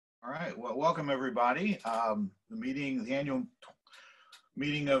right, well, welcome everybody. The annual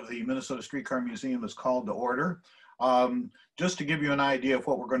meeting of the Minnesota Streetcar Museum is called to order. Just to give you an idea of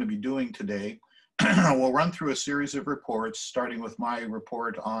what we're going to be doing today, we'll run through a series of reports, starting with my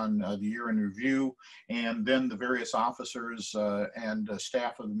report on the year in review, and then the various officers and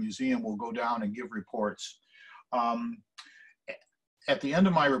staff of the museum will go down and give reports. At the end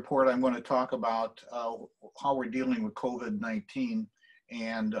of my report, I'm going to talk about how we're dealing with COVID-19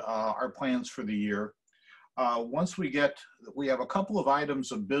 and our plans for the year. Once we have a couple of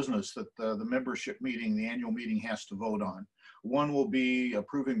items of business that the membership meeting, the annual meeting, has to vote on. One will be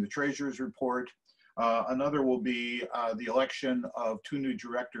approving the treasurer's report. Another will be the election of 2 new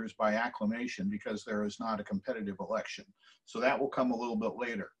directors by acclamation, because there is not a competitive election. So that will come a little bit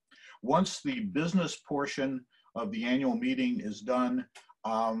later. Once the business portion of the annual meeting is done,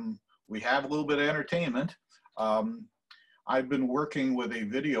 we have a little bit of entertainment. I've been working with a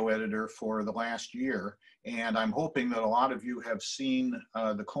video editor for the last year, and I'm hoping that a lot of you have seen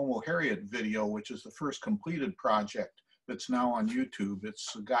the Como Harriet video, which is the first completed project that's now on YouTube.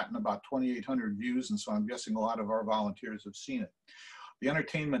 It's gotten about 2,800 views, and so I'm guessing a lot of our volunteers have seen it. The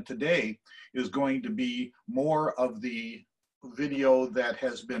entertainment today is going to be more of the video that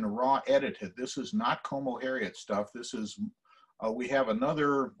has been raw edited. This is not Como Harriet stuff. This is, we have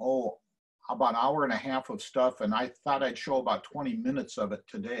another, about an hour and a half of stuff, and I thought I'd show about 20 minutes of it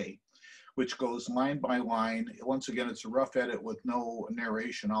today, which goes line by line. Once again, it's a rough edit with no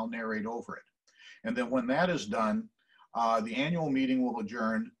narration. I'll narrate over it. And then when that is done, the annual meeting will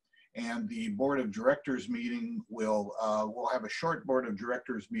adjourn, and the board of directors meeting will, we'll have a short board of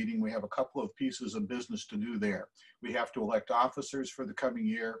directors meeting. We have a couple of pieces of business to do there. We have to elect officers for the coming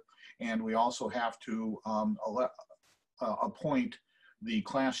year, and we also have to appoint the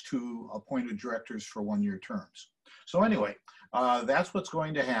Class 2 appointed directors for 1-year terms. So anyway, that's what's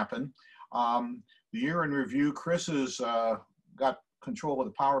going to happen. The year in review, Chris has got control of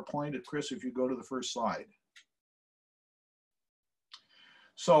the PowerPoint. Chris, if you go to the first slide.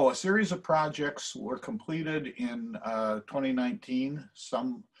 So a series of projects were completed in 2019.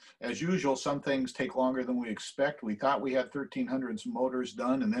 Some, as usual, some things take longer than we expect. We thought we had 1,300 motors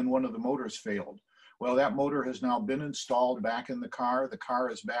done, and then one of the motors failed. Well, that motor has now been installed back in the car. The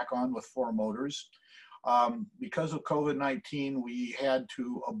car is back on with 4 motors. Because of COVID-19, we had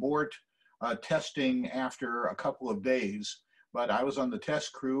to abort testing after a couple of days, but I was on the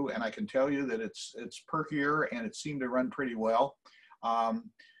test crew, and I can tell you that it's perkier, and it seemed to run pretty well.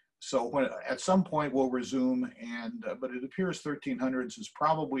 So at some point we'll resume, but it appears 1300s is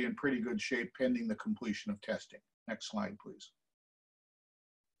probably in pretty good shape pending the completion of testing. Next slide, please.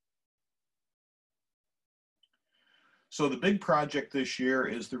 So the big project this year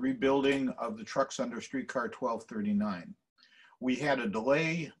is the rebuilding of the trucks under streetcar 1239. We had a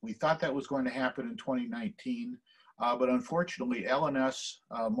delay. We thought that was going to happen in 2019, but unfortunately L&S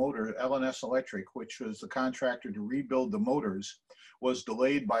Electric, which was the contractor to rebuild the motors, was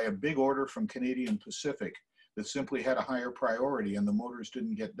delayed by a big order from Canadian Pacific that simply had a higher priority, and the motors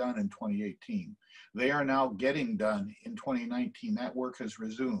didn't get done in 2018. They are now getting done in 2019. That work has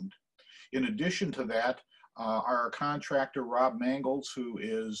resumed. In addition to that, our contractor, Rob Mangles, who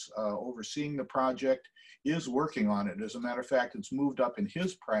is overseeing the project, is working on it. As a matter of fact, it's moved up in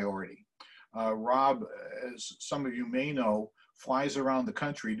his priority. Rob, as some of you may know, flies around the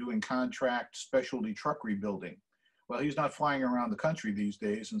country doing contract specialty truck rebuilding. Well, he's not flying around the country these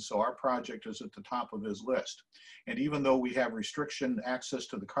days, and so our project is at the top of his list. And even though we have restriction access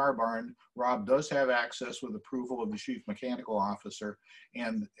to the car barn, Rob does have access with approval of the chief mechanical officer,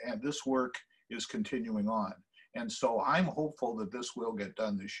 and this work is continuing on. And so I'm hopeful that this will get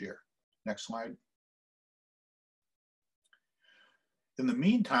done this year. Next slide. In the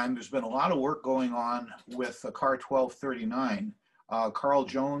meantime, there's been a lot of work going on with the car 1239. Carl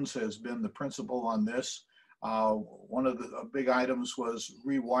Jones has been the principal on this. One of the big items was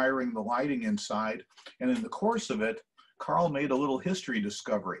rewiring the lighting inside. And in the course of it, Carl made a little history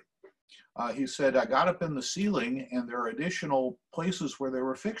discovery. He said, I got up in the ceiling and there are additional places where there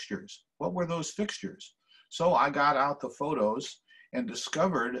were fixtures. What were those fixtures? So I got out the photos and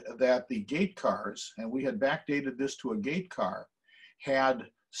discovered that the gate cars, and we had backdated this to a gate car, had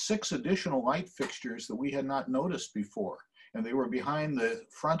 6 additional light fixtures that we had not noticed before. And they were behind the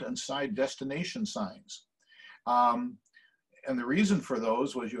front and side destination signs. And the reason for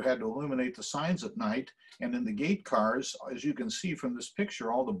those was you had to illuminate the signs at night. And in the gate cars, as you can see from this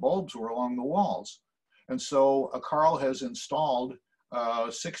picture, all the bulbs were along the walls. And so Carl has installed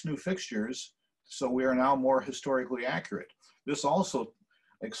 6 new fixtures, so we are now more historically accurate. This also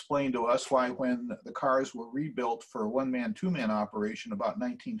explained to us why when the cars were rebuilt for a one-man, two-man operation about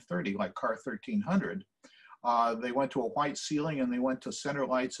 1930, like car 1300, they went to a white ceiling and they went to center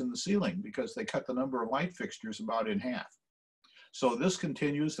lights in the ceiling because they cut the number of light fixtures about in half. So this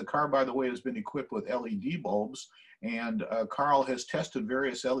continues. The car, by the way, has been equipped with LED bulbs, and Carl has tested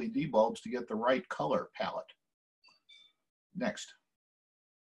various LED bulbs to get the right color palette. Next.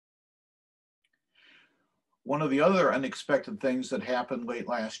 One of the other unexpected things that happened late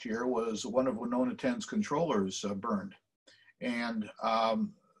last year was one of Winona 10's controllers burned. And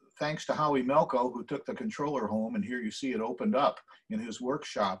thanks to Howie Melko, who took the controller home, and here you see it opened up in his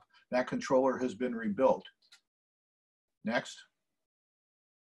workshop, that controller has been rebuilt. Next.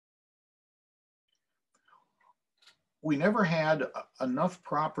 We never had enough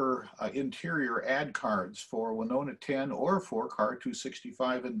proper interior ad cards for Winona 10 or for car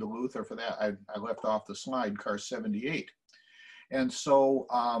 265 in Duluth, or for that, I left off the slide, car 78. And so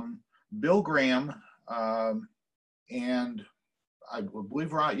Bill Graham and I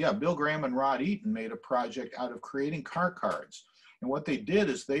believe Bill Graham and Rod Eaton made a project out of creating car cards. And what they did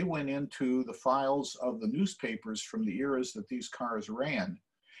is they went into the files of the newspapers from the eras that these cars ran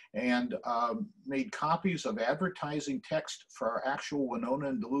and made copies of advertising text for our actual Winona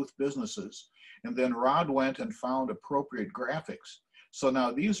and Duluth businesses. And then Rod went and found appropriate graphics. So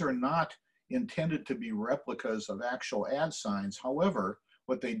now these are not intended to be replicas of actual ad signs. However,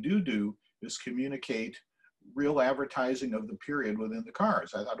 what they do is communicate real advertising of the period within the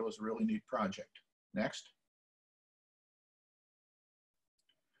cars. I thought it was a really neat project. Next.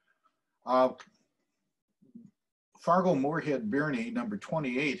 Fargo Moorhead Birney, number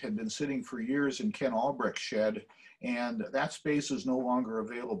 28, had been sitting for years in Ken Albrecht's shed, and that space is no longer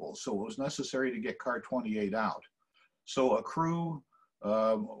available. So it was necessary to get car 28 out. So a crew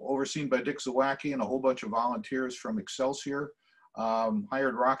overseen by Dick Zawacki and a whole bunch of volunteers from Excelsior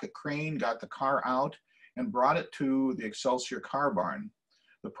hired Rocket Crane, got the car out, and brought it to the Excelsior car barn.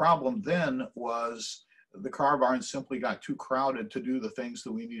 The problem then was the car barn simply got too crowded to do the things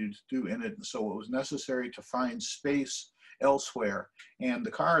that we needed to do in it. And so it was necessary to find space elsewhere. And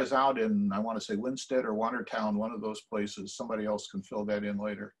the car is out in, I want to say Winstead or Watertown, one of those places. Somebody else can fill that in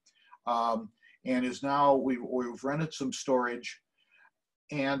later. And is now, we've rented some storage.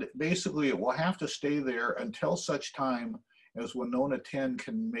 And basically it will have to stay there until such time as Winona 10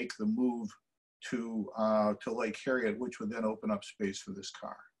 can make the move to Lake Harriet, which would then open up space for this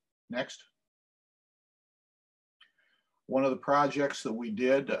car. Next. One of the projects that we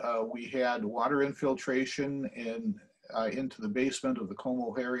did, we had water infiltration into the basement of the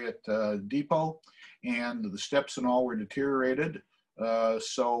Como Harriet depot, and the steps and all were deteriorated.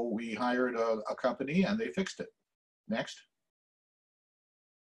 So we hired a company and they fixed it. Next.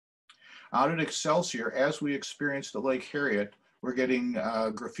 Out at Excelsior, as we experienced at Lake Harriet, we're getting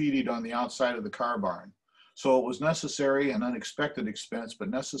graffitied on the outside of the car barn. So it was necessary, an unexpected expense, but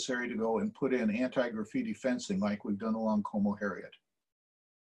necessary to go and put in anti-graffiti fencing like we've done along Como Harriet.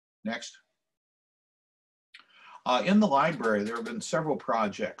 Next. In the library, there have been several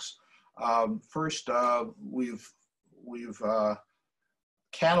projects. First, we've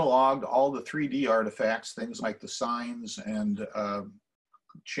cataloged all the 3D artifacts, things like the signs and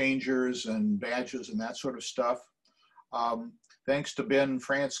changers and badges and that sort of stuff. Thanks to Ben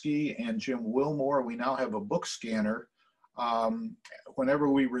Fransky and Jim Wilmore, we now have a book scanner. Whenever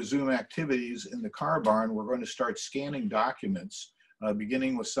we resume activities in the car barn, we're going to start scanning documents,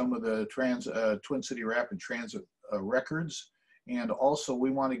 beginning with some of the Twin City Rapid Transit records. And also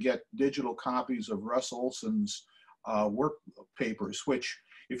we want to get digital copies of Russ Olson's work papers, which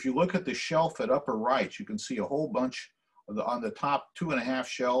if you look at the shelf at upper right, you can see a whole bunch on the top 2.5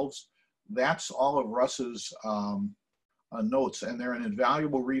 shelves. That's all of Russ's notes, and they're an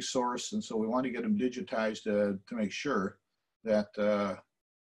invaluable resource, and so we want to get them digitized to make sure that that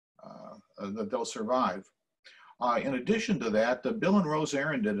they'll survive. In addition to that, Bill and Rose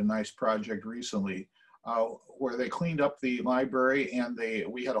Aaron did a nice project recently where they cleaned up the library, and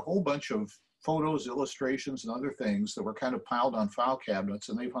we had a whole bunch of photos, illustrations, and other things that were kind of piled on file cabinets,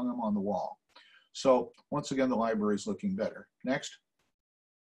 and they've hung them on the wall. So once again, the library is looking better. Next.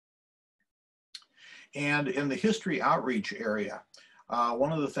 And in the history outreach area,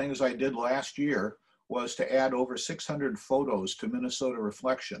 one of the things I did last year was to add over 600 photos to Minnesota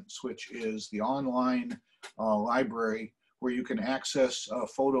Reflections, which is the online library where you can access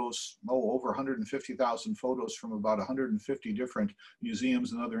photos, over 150,000 photos from about 150 different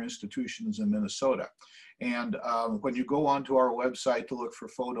museums and other institutions in Minnesota. And when you go onto our website to look for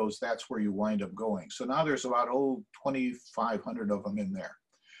photos, that's where you wind up going. So now there's about 2,500 of them in there.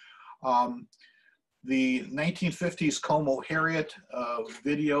 The 1950s Como Harriet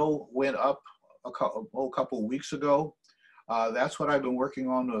video went up a couple of weeks ago. That's what I've been working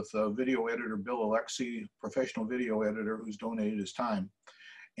on with video editor Bill Alexi, professional video editor who's donated his time.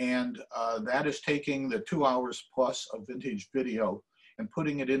 And that is taking the 2 hours plus of vintage video and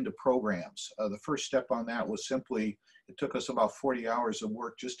putting it into programs. The first step on that was simply, it took us about 40 hours of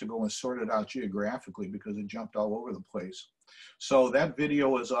work just to go and sort it out geographically because it jumped all over the place. So that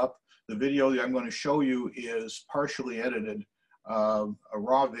video is up. The video that I'm going to show you is partially edited, a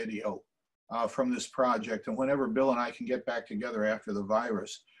raw video from this project. And whenever Bill and I can get back together after the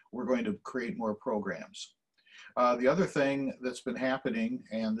virus, we're going to create more programs. The other thing that's been happening,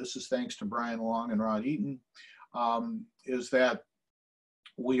 and this is thanks to Brian Long and Rod Eaton, is that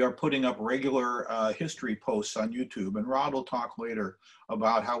we are putting up regular history posts on YouTube, and Rod will talk later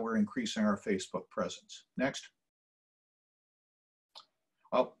about how we're increasing our Facebook presence. Next.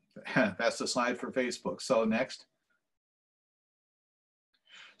 Oh, that's the slide for Facebook. So next.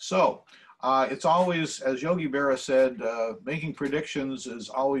 So it's always, as Yogi Berra said, making predictions is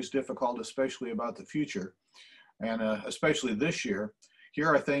always difficult, especially about the future, and especially this year. Here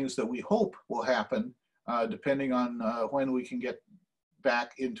are things that we hope will happen depending on when we can get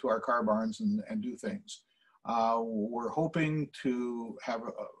back into our car barns and do things. We're hoping to have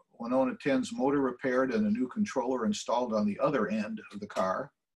Winona 10's motor repaired and a new controller installed on the other end of the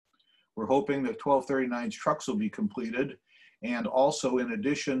car. We're hoping that 1239's trucks will be completed, and also in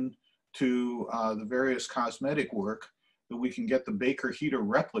addition to the various cosmetic work, that we can get the Baker heater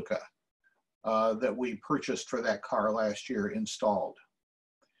replica that we purchased for that car last year installed.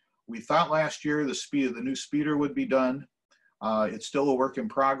 We thought last year the new speeder would be done. It's still a work in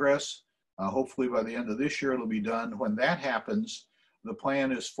progress. Hopefully by the end of this year it'll be done. When that happens, the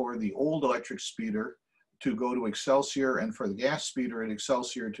plan is for the old electric speeder to go to Excelsior and for the gas speeder at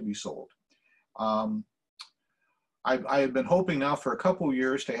Excelsior to be sold. I have been hoping now for a couple of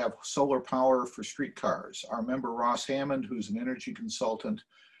years to have solar power for streetcars. Our member Ross Hammond, who's an energy consultant,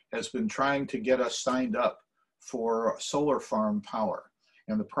 has been trying to get us signed up for solar farm power.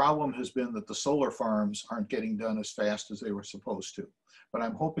 And the problem has been that the solar farms aren't getting done as fast as they were supposed to. But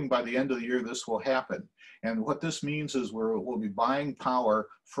I'm hoping by the end of the year this will happen. And what this means is we'll be buying power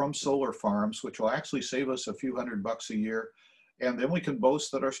from solar farms, which will actually save us a few $100 a year. And then we can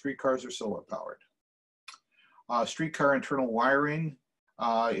boast that our streetcars are solar powered. Streetcar internal wiring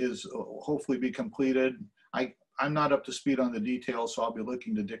is hopefully be completed. I'm not up to speed on the details, so I'll be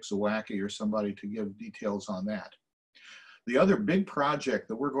looking to Dick Zawacki or somebody to give details on that. The other big project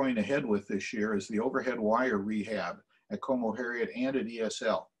that we're going ahead with this year is the overhead wire rehab at Como Harriet and at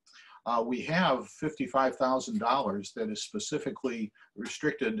ESL. We have $55,000 that is specifically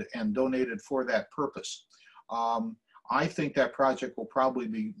restricted and donated for that purpose. I think that project will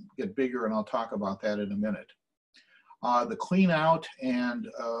probably get bigger, and I'll talk about that in a minute. The clean out and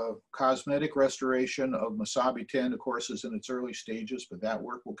cosmetic restoration of Mesabi 10, of course, is in its early stages, but that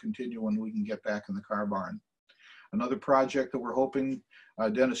work will continue when we can get back in the car barn. Another project that we're hoping,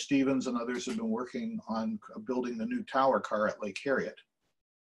 Dennis Stevens and others have been working on building the new tower car at Lake Harriet.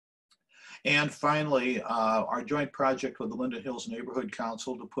 And finally, our joint project with the Linden Hills Neighborhood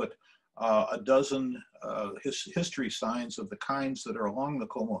Council to put a dozen history signs of the kinds that are along the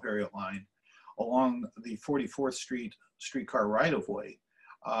Como Harriet line, along the 44th Street streetcar right-of-way.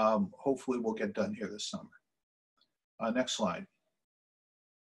 Hopefully we'll get done here this summer. Next slide.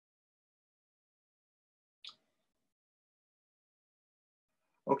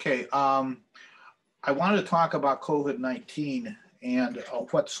 Okay, I wanted to talk about COVID-19 and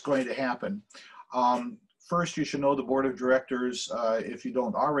what's going to happen. First, you should know the board of directors, if you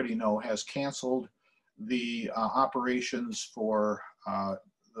don't already know, has canceled the operations for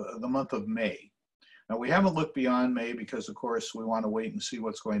the month of May. Now, we haven't looked beyond May because, of course, we want to wait and see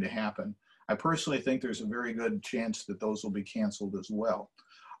what's going to happen. I personally think there's a very good chance that those will be canceled as well.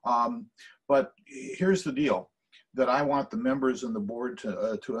 But here's the deal that I want the members and the board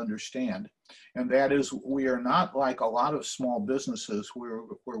to understand, and that is we are not like a lot of small businesses where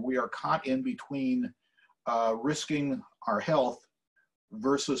we are caught in between risking our health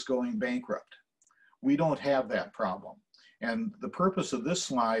versus going bankrupt. We don't have that problem. And the purpose of this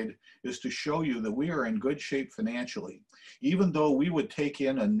slide is to show you that we are in good shape financially. Even though we would take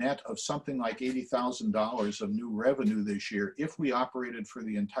in a net of something like $80,000 of new revenue this year if we operated for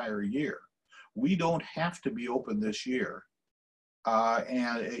the entire year, we don't have to be open this year,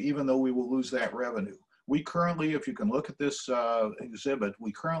 and even though we will lose that revenue. We currently, if you can look at this exhibit,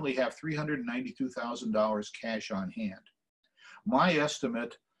 we currently have $392,000 cash on hand. My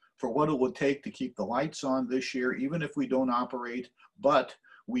estimate for what it would take to keep the lights on this year, even if we don't operate, but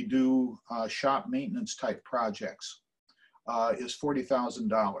we do shop maintenance type projects is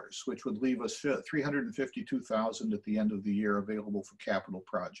 $40,000, which would leave us $352,000 at the end of the year available for capital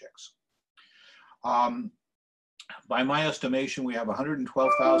projects. By my estimation, we have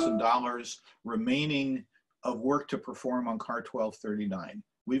 $112,000 remaining of work to perform on car 1239.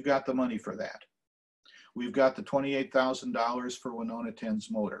 We've got the money for that. We've got the $28,000 for Winona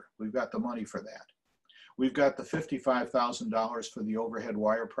 10's motor. We've got the money for that. We've got the $55,000 for the overhead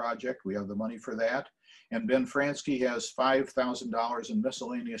wire project. We have the money for that. And Ben Fransky has $5,000 in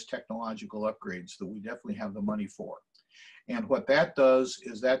miscellaneous technological upgrades that we definitely have the money for. And what that does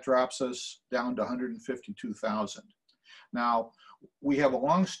is that drops us down to $152,000. Now, we have a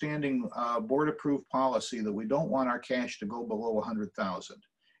long-standing board-approved policy that we don't want our cash to go below $100,000.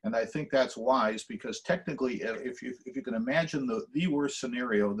 And I think that's wise because technically, if you can imagine the worst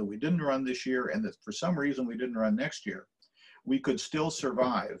scenario that we didn't run this year and that for some reason we didn't run next year, we could still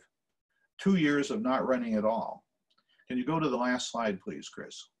survive 2 years of not running at all. Can you go to the last slide, please,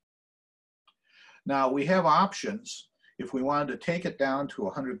 Chris? Now, we have options if we wanted to take it down to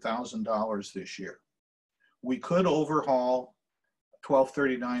 $100,000 this year. We could overhaul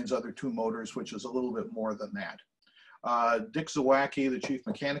 1239's other 2 motors, which is a little bit more than that. Dick Zawacki, the Chief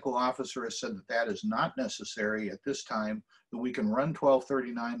Mechanical Officer, has said that that is not necessary at this time, that we can run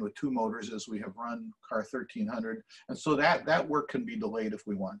 1239 with 2 motors as we have run car 1300. And so that work can be delayed if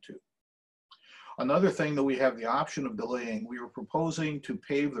we want to. Another thing that we have the option of delaying, we were proposing to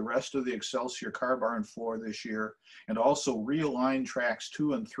pave the rest of the Excelsior car barn floor this year and also realign tracks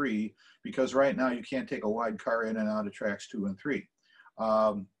 2 and 3, because right now you can't take a wide car in and out of tracks 2 and 3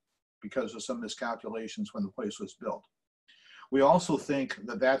 because of some miscalculations when the place was built. We also think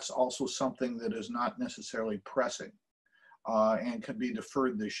that that's also something that is not necessarily pressing and can be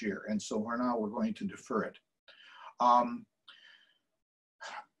deferred this year. And so we're going to defer it.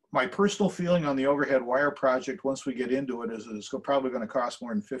 My personal feeling on the overhead wire project, once we get into it, is that it's probably going to cost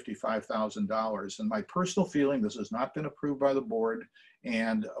more than $55,000. And my personal feeling, this has not been approved by the board,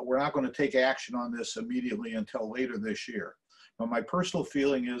 and we're not going to take action on this immediately until later this year. But my personal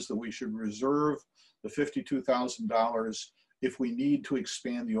feeling is that we should reserve the $52,000 if we need to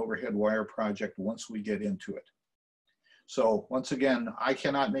expand the overhead wire project once we get into it. So once again, I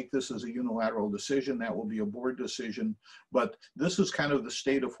cannot make this as a unilateral decision. That will be a board decision, but this is kind of the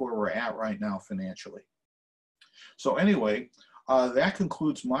state of where we're at right now financially. So anyway, that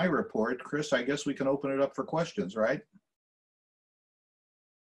concludes my report. Chris, I guess we can open it up for questions, right?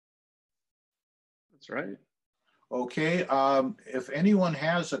 That's right. Okay, if anyone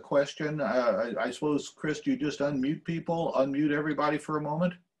has a question, I suppose, Chris, do you just unmute people, unmute everybody for a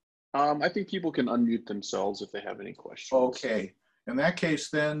moment? I think people can unmute themselves if they have any questions. Okay. In that case,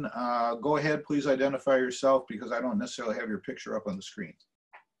 then go ahead, please identify yourself because I don't necessarily have your picture up on the screen.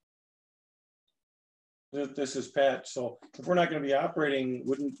 This is Pat. So if we're not going to be operating,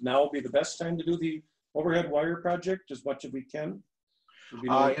 wouldn't now be the best time to do the overhead wire project as much as we can?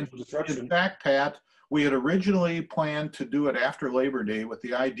 In fact, Pat, we had originally planned to do it after Labor Day with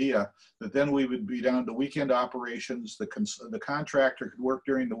the idea that then we would be down to weekend operations. The contractor could work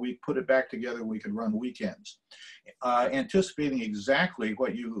during the week, put it back together, and we could run weekends. Anticipating exactly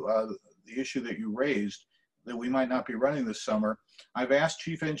what the issue that you raised, that we might not be running this summer, I've asked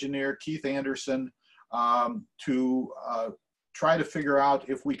Chief Engineer Keith Anderson to try to figure out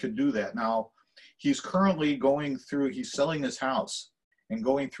if we could do that. Now, he's currently going through, he's selling his house and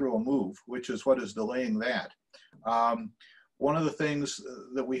going through a move, which is what is delaying that. One of the things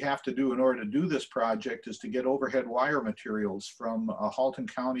that we have to do in order to do this project is to get overhead wire materials from Halton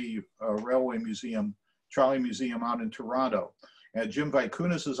County Railway Museum, Trolley Museum out in Toronto. And Jim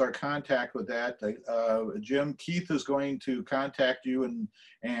Vaikunas is our contact with that. Jim, Keith is going to contact you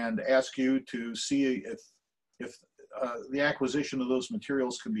and ask you to see if the acquisition of those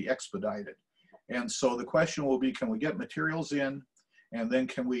materials can be expedited. And so the question will be, can we get materials in? And then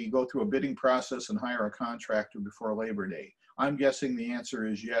can we go through a bidding process and hire a contractor before Labor Day? I'm guessing the answer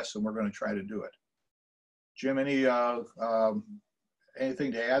is yes, and we're going to try to do it. Jim, anything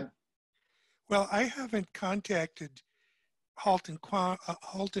to add? Well, I haven't contacted Halton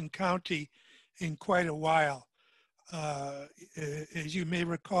County in quite a while. As you may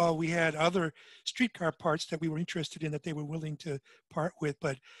recall, we had other streetcar parts that we were interested in that they were willing to part with,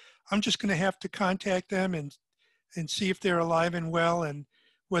 but I'm just going to have to contact them and see if they're alive and well and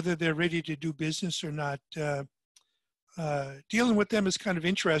whether they're ready to do business or not. Dealing with them is kind of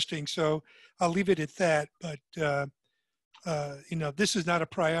interesting, so I'll leave it at that. But, you know, this is not a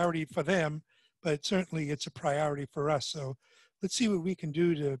priority for them, but certainly it's a priority for us. So let's see what we can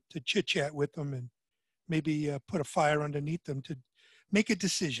do to chit-chat with them and maybe put a fire underneath them to make a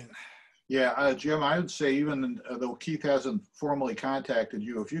decision. Yeah, Jim, I would say even though Keith hasn't formally contacted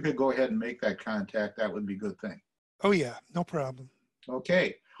you, if you could go ahead and make that contact, that would be a good thing. Oh yeah, no problem.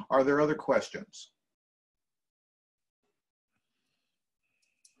 Okay, are there other questions?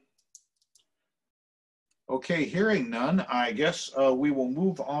 Okay, hearing none, I guess we will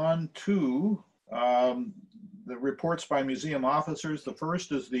move on to the reports by museum officers. The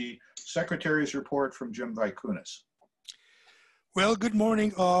first is the Secretary's report from Jim Vaikunas. Well, good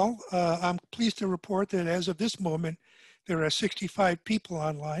morning all. I'm pleased to report that as of this moment, there are 65 people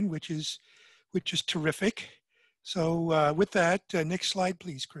online, which is terrific. So with that, next slide,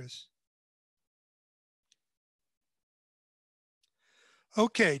 please, Chris.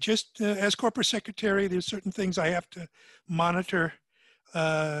 Okay, just as corporate secretary, there's certain things I have to monitor.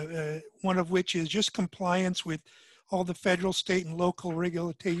 One of which is just compliance with all the federal, state, and local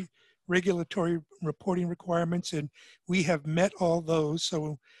regulatory reporting requirements, and we have met all those.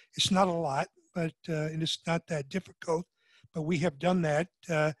 So it's not a lot, but and it's not that difficult. But we have done that.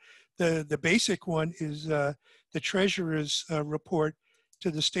 The basic one is the treasurer's report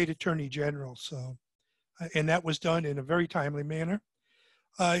to the state attorney general. So, and that was done in a very timely manner.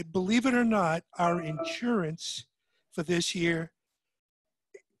 Believe it or not, our insurance for this year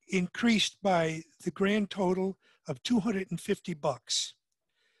increased by the grand total of $250.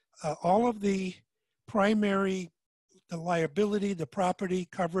 All of the primary, the liability, the property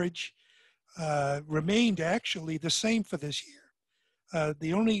coverage remained actually the same for this year.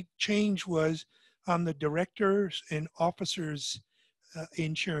 The only change was on the directors and officers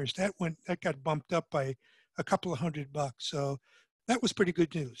insurance. That got bumped up by a couple of $100. So that was pretty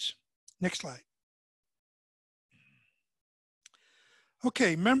good news. Next slide.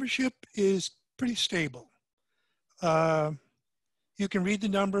 Okay, membership is pretty stable. You can read the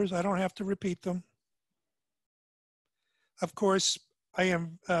numbers. I don't have to repeat them. Of course, I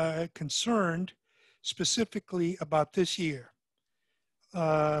am concerned specifically about this year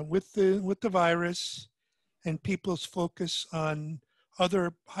with the virus and people's focus on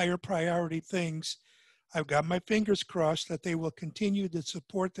other higher priority things. I've got my fingers crossed that they will continue to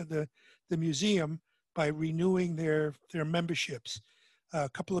support the museum by renewing their memberships. A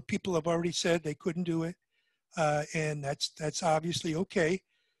couple of people have already said they couldn't do it, and that's obviously okay.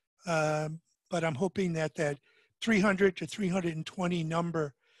 But I'm hoping that 300 to 320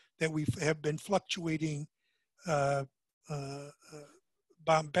 number that we have been fluctuating back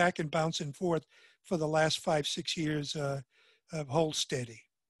and bouncing forth for the last 5-6 years hold steady.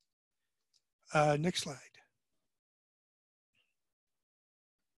 Next slide.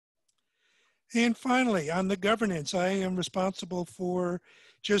 And finally, on the governance, I am responsible for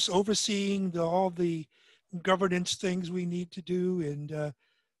just overseeing all the governance things we need to do. And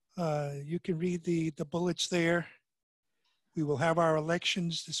you can read the bullets there. We will have our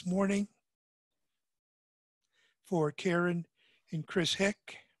elections this morning for Karen and Chris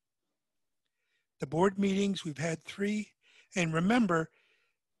Heck. The board meetings, we've had 3. And remember,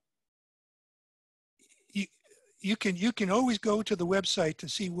 you can always go to the website to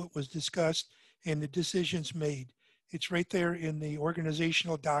see what was discussed and the decisions made. It's right there in the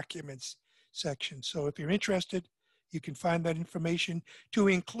organizational documents section. So if you're interested, you can find that information, to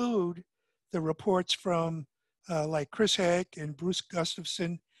include the reports from like Chris Hack and Bruce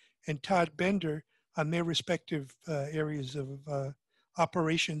Gustafson and Todd Bender on their respective areas of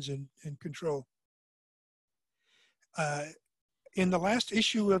operations and control. In the last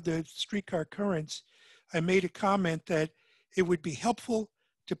issue of the Streetcar Currents, I made a comment that it would be helpful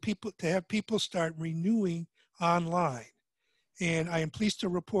to have people start renewing online. And I am pleased to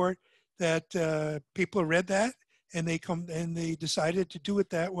report that people read that and they decided to do it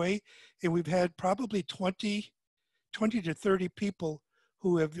that way. And we've had probably 20 to 30 people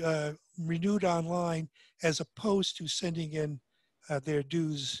who have renewed online as opposed to sending in their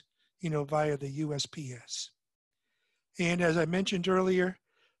dues, via the USPS. And as I mentioned earlier,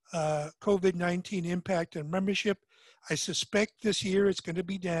 COVID-19 impact on membership, I suspect this year it's going to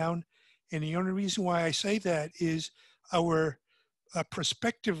be down. And the only reason why I say that is our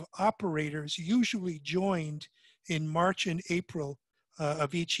prospective operators usually joined in March and April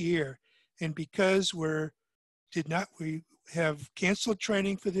of each year. And because we have canceled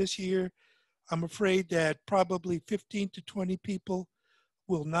training for this year, I'm afraid that probably 15 to 20 people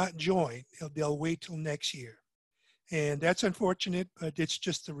will not join. They'll wait till next year. And that's unfortunate, but it's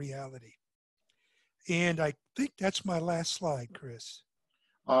just the reality. And I think that's my last slide, Chris.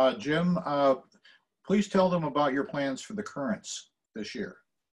 Jim, please tell them about your plans for the currents this year.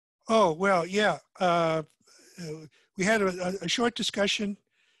 Oh, well, yeah. We had a short discussion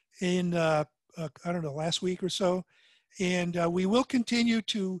in, I don't know, last week or so. And we will continue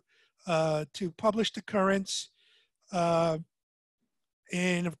to publish the currents. And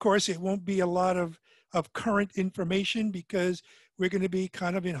of course, it won't be a lot of current information because we're going to be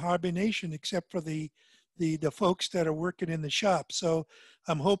kind of in hibernation, except for the folks that are working in the shop. So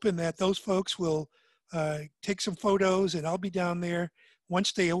I'm hoping that those folks will take some photos, and I'll be down there.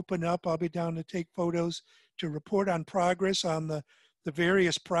 Once they open up, I'll be down to take photos to report on progress on the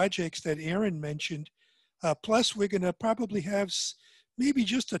various projects that Aaron mentioned. Plus, we're going to probably have maybe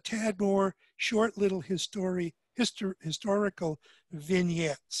just a tad more short little historical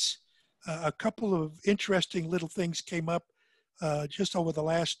vignettes. A couple of interesting little things came up just over the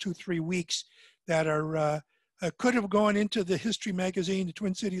last 2-3 weeks that are could have gone into the history magazine, the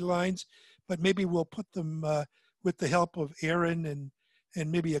Twin City Lines, but maybe we'll put them with the help of Aaron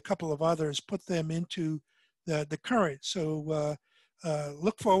and maybe a couple of others, put them into the current. So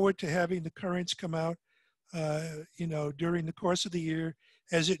look forward to having the currents come out, during the course of the year,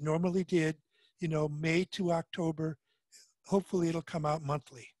 as it normally did, May to October. Hopefully it'll come out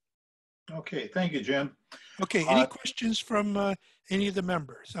monthly. Okay, thank you, Jim. Okay, any questions from any of the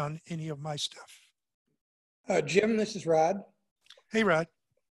members on any of my stuff? Jim, this is Rod. Hey, Rod.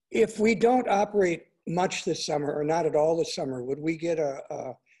 If we don't operate much this summer or not at all this summer, would we get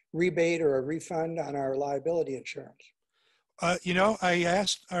a rebate or a refund on our liability insurance? I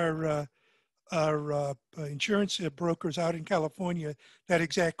asked our insurance brokers out in California that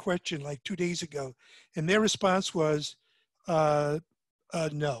exact question like 2 days ago, and their response was no.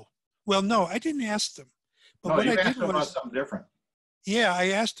 Well, no, I didn't ask them. But No, what you I asked did them about was, something different. yeah, I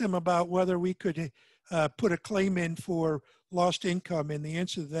asked them about whether we could put a claim in for lost income, and the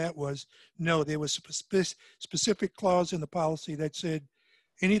answer to that was no. There was a specific clause in the policy that said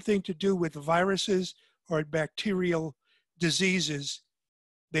anything to do with viruses or bacterial diseases,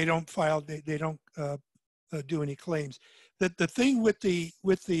 they don't file. They don't do any claims. The thing with the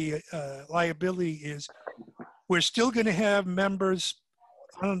liability is we're still going to have members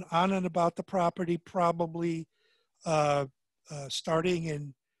on and about the property, probably starting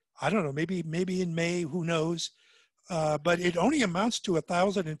in, I don't know, maybe in May, who knows? But it only amounts to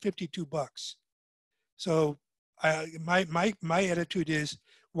 $1,052. So my attitude is,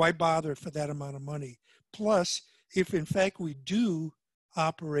 why bother for that amount of money? Plus, if in fact we do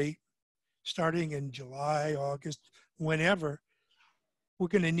operate starting in July, August, whenever, we're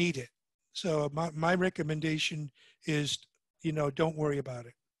going to need it. So my recommendation is, don't worry about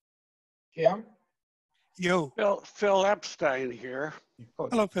it. Jim? Yo. Phil Epstein here.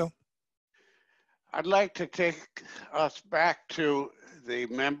 Hello, Phil. I'd like to take us back to the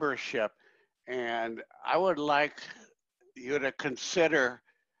membership, and I would like you to consider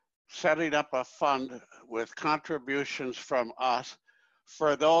setting up a fund with contributions from us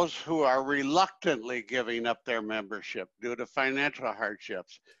for those who are reluctantly giving up their membership due to financial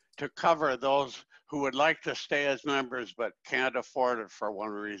hardships, to cover those who would like to stay as members but can't afford it for one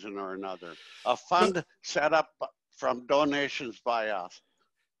reason or another. A fund set up from donations by us.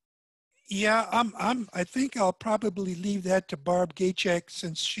 Yeah, I think I'll probably leave that to Barb Gachek,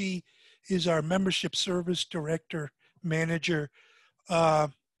 since she is our membership service director manager.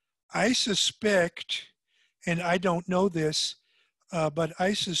 I suspect, and I don't know this, but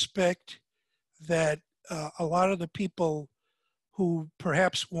I suspect that a lot of the people who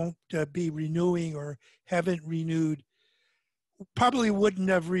perhaps won't be renewing or haven't renewed probably wouldn't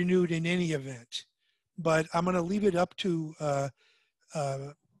have renewed in any event. But I'm going to leave it up to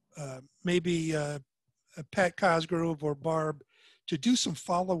maybe Pat Cosgrove or Barb to do some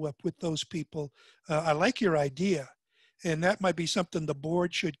follow-up with those people. I like your idea, and that might be something the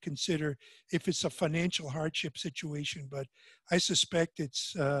board should consider if it's a financial hardship situation, but I suspect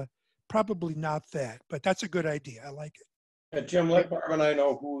it's probably not that, but that's a good idea. I like it. Jim, let Barb and I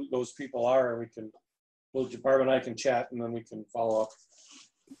know who those people are, and Barb and I can chat, and then we can follow up.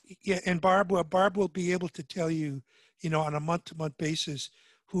 Yeah, and Barb will be able to tell you, on a month-to-month basis,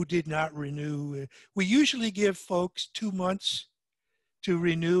 who did not renew. We usually give folks 2 months to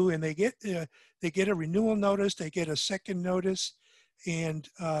renew, and they get a renewal notice, they get a second notice, and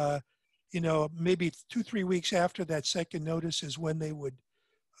maybe 2-3 weeks after that second notice is when they would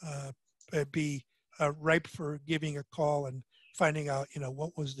be ripe for giving a call and finding out,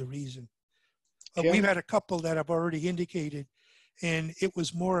 what was the reason. We've had a couple that have already indicated, and it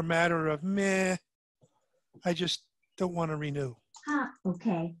was more a matter of, meh, I just don't want to renew.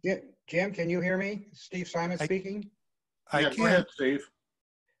 Okay. Jim, can you hear me? Steve Simon speaking. I Go can. ahead, Steve.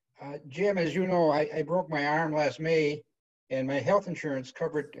 Jim, as you know, I broke my arm last May, and my health insurance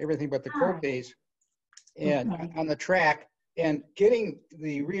covered everything but the copays and Okay. on the track, and getting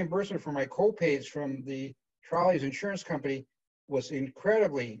the reimbursement for my copays from the Trolley's insurance company was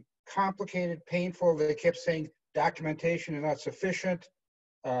incredibly complicated, painful. They kept saying documentation is not sufficient.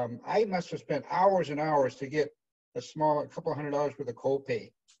 I must have spent hours and hours to get a couple $100 worth of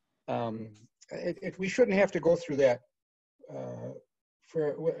copay. We shouldn't have to go through that. And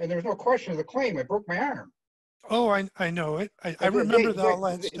there was no question of the claim. I broke my arm. Oh, I know it. I remember all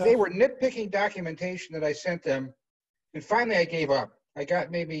that stuff. They were nitpicking documentation that I sent them. And finally, I gave up. I got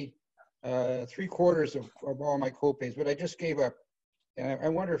maybe 3/4 of all my copays, but I just gave up. And I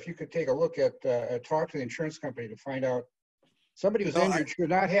wonder if you could take a look at, talk to the insurance company to find out somebody who's injured should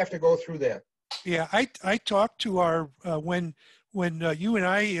not have to go through that. Yeah, I talked to our when you and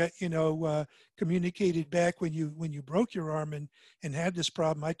I communicated back when you broke your arm and had this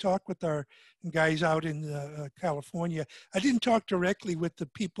problem. I talked with our guys out in California. I didn't talk directly with the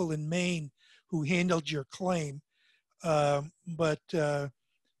people in Maine who handled your claim, but I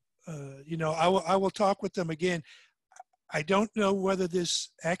will talk with them again. I don't know whether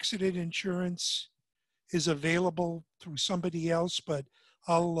this accident insurance is available through somebody else, but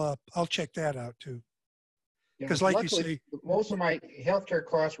I'll check that out too. Because like luckily, you say, most of my healthcare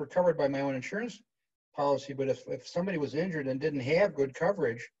costs were covered by my own insurance policy. But if somebody was injured and didn't have good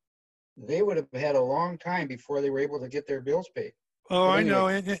coverage, they would have had a long time before they were able to get their bills paid. oh, But I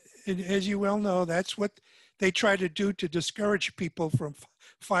anyway, know, and as you well know, that's what they try to do to discourage people from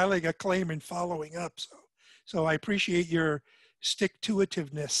filing a claim and following up. So I appreciate your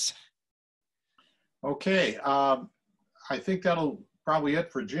stick-to-itiveness. Okay, I think that'll probably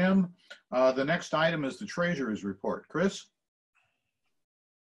it for Jim. The next item is the treasurer's report. Chris?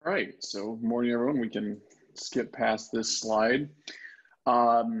 All right, so morning everyone. We can skip past this slide.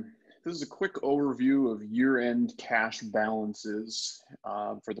 This is a quick overview of year-end cash balances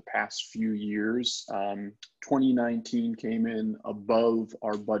for the past few years. 2019 came in above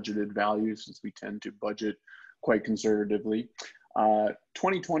our budgeted value since we tend to budget quite conservatively.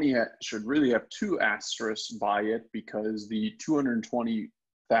 2020 should really have two asterisks by it because the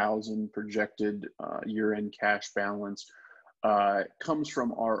 $220,000 projected year-end cash balance comes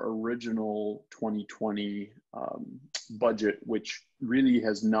from our original 2020 budget, which really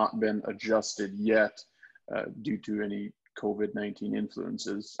has not been adjusted yet due to any COVID-19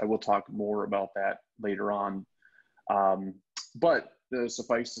 influences. I will talk more about that later on. But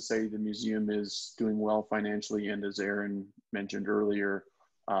suffice to say, the museum is doing well financially, and as Aaron mentioned earlier,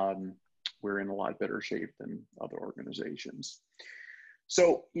 we're in a lot better shape than other organizations.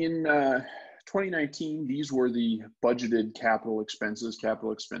 So in 2019, these were the budgeted capital expenses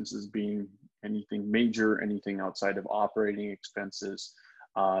being anything major, anything outside of operating expenses.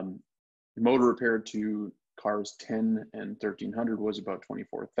 Motor repair to cars 10 and 1300 was about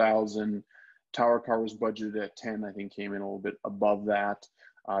 24,000. Tower car was budgeted at 10, I think came in a little bit above that.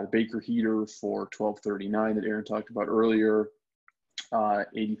 The Baker heater for 1239 that Aaron talked about earlier,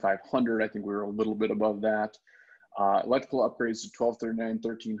 8,500, I think we were a little bit above that. Electrical upgrades to 1239,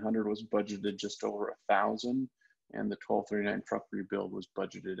 1300 was budgeted just over 1,000, and the 1239 truck rebuild was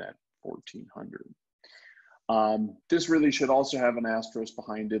budgeted at 1,400. This really should also have an asterisk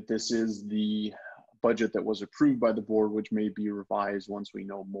behind it. This is the budget that was approved by the board, which may be revised once we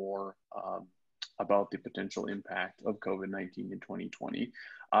know more about the potential impact of COVID-19 in 2020.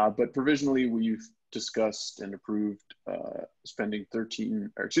 But provisionally, we've discussed and approved spending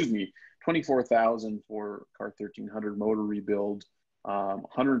 24,000 for car 1300 motor rebuild,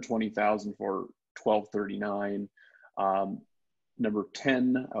 120,000 for 1239, number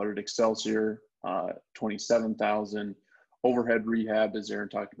 10 out at Excelsior, 27,000. Overhead rehab, as Aaron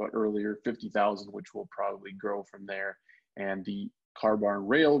talked about earlier, 50,000, which will probably grow from there. And the car barn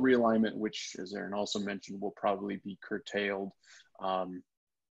rail realignment, which, as Aaron also mentioned, will probably be curtailed,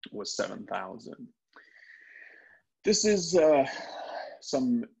 was 7,000. This is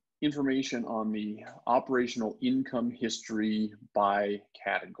some information on the operational income history by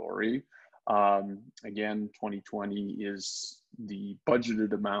category. Again, 2020 is the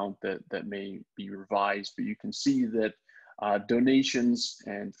budgeted amount that may be revised, but you can see that donations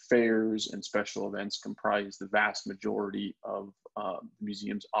and fairs and special events comprise the vast majority of the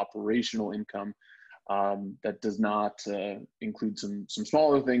museum's operational income. That does not include some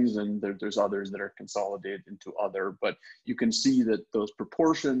smaller things, and there's others that are consolidated into other, but you can see that those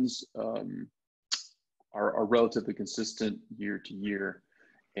proportions are relatively consistent year to year.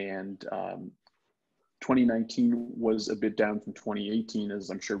 And 2019 was a bit down from 2018, as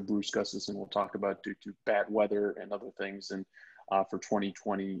I'm sure Bruce Gustafson will talk about, due to bad weather and other things. And for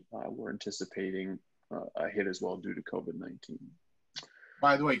 2020, we're anticipating a hit as well due to COVID-19.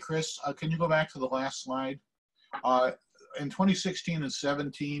 By the way, Chris, can you go back to the last slide? In 2016 and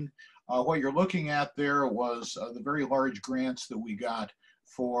 17, What you're looking at there was the very large grants that we got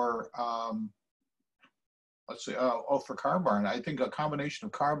for, let's see, for Car Barn. I think a combination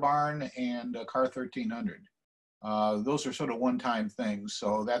of Car Barn and Car 1300. Those are sort of one-time things,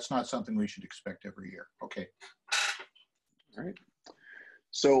 so that's not something we should expect every year. Okay. All right.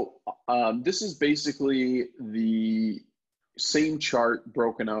 So this is basically the same chart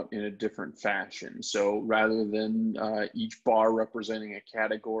broken out in a different fashion. So rather than each bar representing a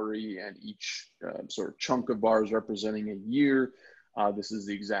category and each sort of chunk of bars representing a year, this is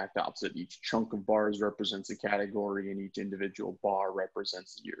the exact opposite. Each chunk of bars represents a category and each individual bar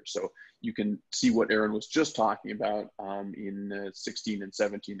represents a year. So you can see what Aaron was just talking about in 16 and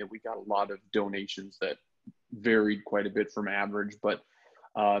 17, that we got a lot of donations that varied quite a bit from average, but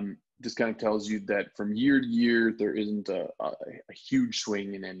this kind of tells you that from year to year, there isn't a huge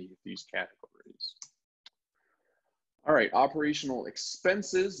swing in any of these categories. All right, operational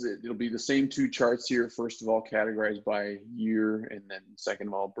expenses. It'll be the same two charts here. First of all, categorized by year, and then second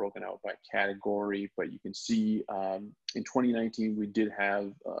of all, broken out by category. But you can see in 2019, we did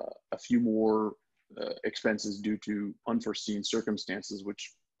have a few more expenses due to unforeseen circumstances,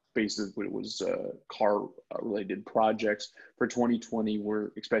 which basically it was car related projects. For 2020, we're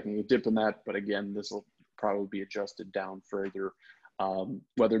expecting a dip in that, but again, this will probably be adjusted down further,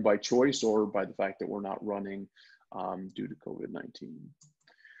 whether by choice or by the fact that we're not running due to COVID-19.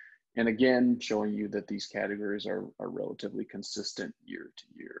 And again, showing you that these categories are relatively consistent year to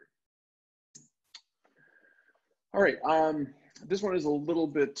year. All right, this one is a little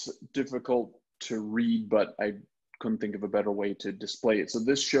bit difficult to read, but I couldn't think of a better way to display it. So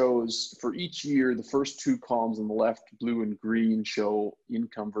this shows for each year, the first two columns on the left, blue and green, show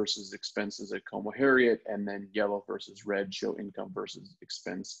income versus expenses at Como Harriet, and then yellow versus red show income versus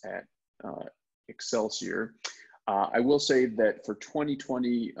expense at Excelsior. I will say that for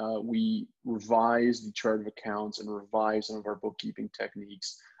 2020, we revised the chart of accounts and revised some of our bookkeeping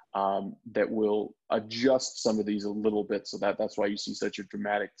techniques that will adjust some of these a little bit. So that's why you see such a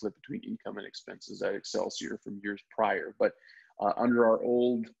dramatic flip between income and expenses at Excelsior from years prior. But under our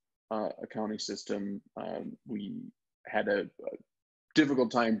old accounting system, we had a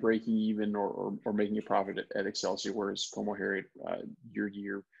difficult time breaking even or making a profit at Excelsior, whereas Como Harriet year to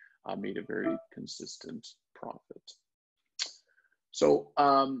year made a very consistent profit. So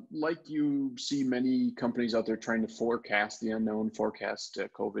like you see many companies out there trying to forecast the unknown, forecast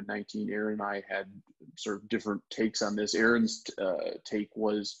COVID-19, Aaron and I had sort of different takes on this. Aaron's take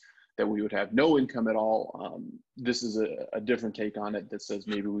was that we would have no income at all. This is a different take on it that says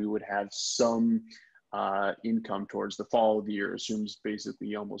maybe we would have some income towards the fall of the year. Assumes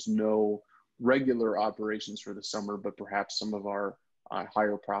basically almost no regular operations for the summer, but perhaps some of our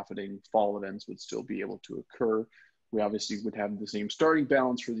higher profiting fall events would still be able to occur. We obviously would have the same starting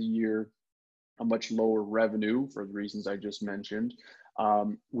balance for the year, a much lower revenue for the reasons I just mentioned.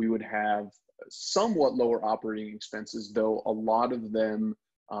 We would have somewhat lower operating expenses, though a lot of them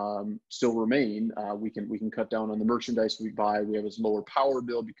still remain. We can cut down on the merchandise we buy. We have a lower power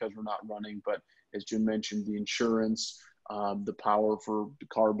bill because we're not running, but as Jim mentioned, the insurance, the power for the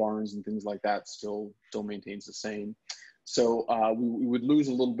car barns and things like that still maintains the same. So we would lose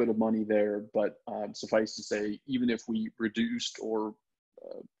a little bit of money there, but suffice to say, even if we reduced or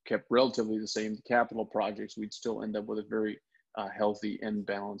kept relatively the same capital projects, we'd still end up with a very healthy end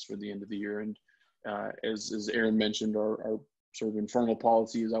balance for the end of the year. And as Aaron mentioned, our sort of informal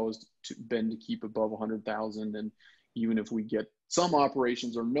policy has always been to keep above 100,000. And even if we get some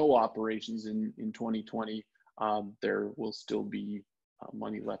operations or no operations in 2020, there will still be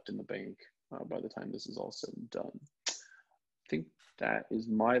money left in the bank by the time this is all said and done. I think that is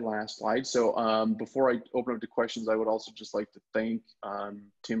my last slide. So before I open up to questions, I would also just like to thank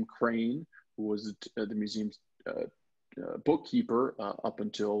Tim Crane, who was the museum's bookkeeper up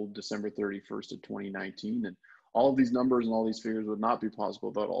until December 31st of 2019. And all of these numbers and all these figures would not be possible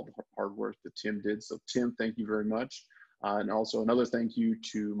without all the hard work that Tim did. So Tim, thank you very much. And also another thank you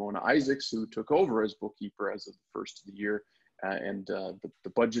to Mona Isaacs, who took over as bookkeeper as of the first of the year. And the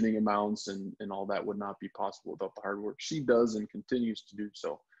budgeting amounts and all that would not be possible without the hard work she does and continues to do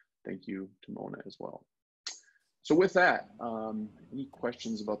so. Thank you to Mona as well. So with that, any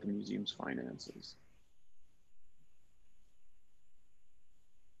questions about the museum's finances?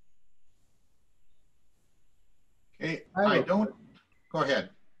 Okay, I don't, go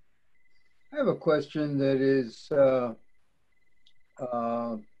ahead. I have a question that is,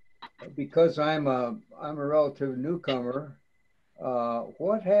 because I'm a relative newcomer,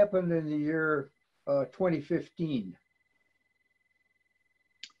 what happened in the year 2015?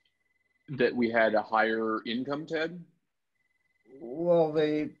 That we had a higher income, Ted? Well,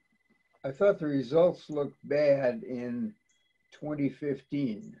 I thought the results looked bad in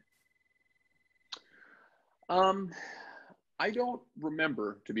 2015. I don't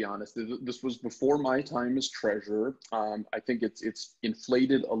remember, to be honest. This was before my time as treasurer. I think it's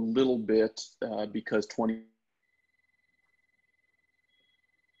inflated a little bit because 20.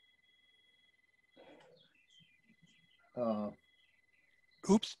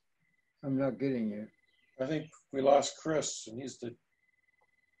 Oops. I'm not getting you. I think we lost Chris and he's the,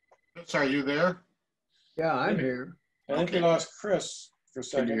 Chris, are you there? Yeah, I'm here. I think we Okay. lost Chris for a Can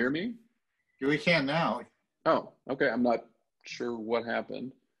second. you hear me? We can now. Oh, okay. I'm not sure what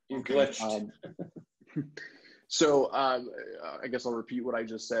happened. You Okay. glitched. So I guess I'll repeat what I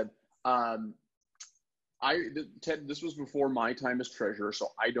just said. Ted, this was before my time as treasurer,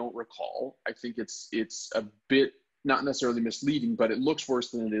 so I don't recall. I think it's a bit not necessarily misleading, but it looks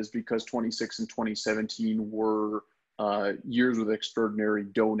worse than it is because 26 and 2017 were years with extraordinary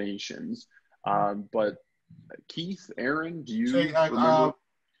donations. But Keith, Aaron, do you remember?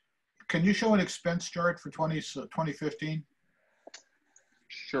 Can you show an expense chart for 2015?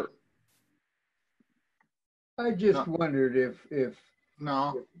 Sure. I just wondered if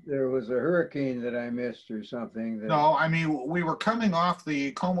No. there was a hurricane that I missed or something. That... No, I mean, we were coming off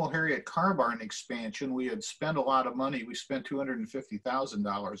the Como Harriet Car Barn expansion. We had spent a lot of money. We spent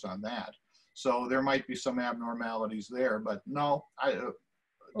 $250,000 on that. So there might be some abnormalities there, but no,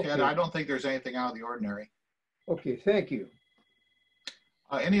 Ted, I don't think there's anything out of the ordinary. Okay, thank you.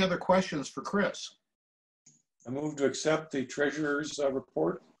 Any other questions for Chris? I move to accept the treasurer's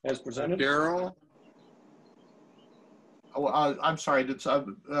report as presented. Daryl? Oh, I'm sorry,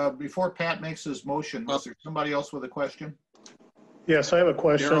 before Pat makes his motion, was there somebody else with a question? Yes, I have a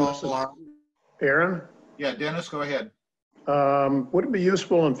question. This is Aaron. Yeah, Dennis, go ahead. Would it be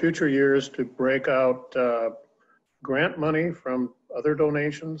useful in future years to break out grant money from other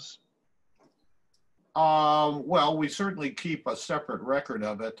donations? Well, we certainly keep a separate record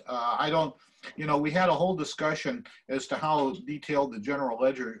of it. I don't, we had a whole discussion as to how detailed the general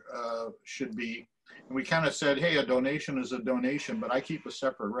ledger should be. And we kind of said, hey, a donation is a donation, but I keep a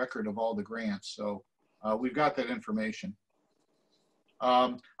separate record of all the grants. So we've got that information.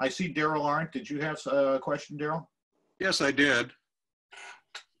 I see Daryl Arndt. Did you have a question, Daryl? Yes, I did.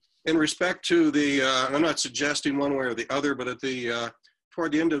 In respect to the, I'm not suggesting one way or the other, but at the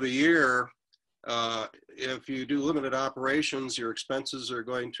toward the end of the year, if you do limited operations, your expenses are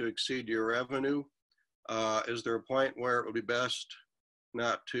going to exceed your revenue. Is there a point where it would be best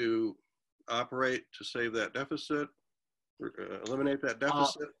not to operate to save that deficit, eliminate that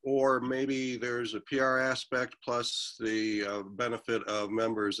deficit, or maybe there's a PR aspect plus the benefit of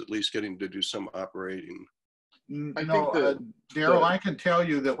members at least getting to do some operating? No, Daryl, I can tell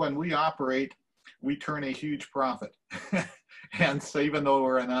you that when we operate, we turn a huge profit. And so even though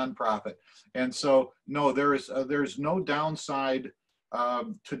we're a nonprofit. And so, no, there's no downside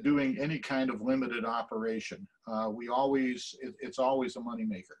to doing any kind of limited operation. It's always a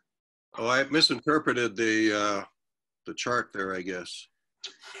moneymaker. Oh, I misinterpreted the chart there, I guess.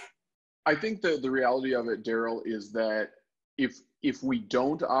 I think that the reality of it, Daryl, is that if we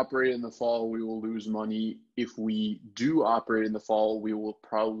don't operate in the fall, we will lose money. If we do operate in the fall, we will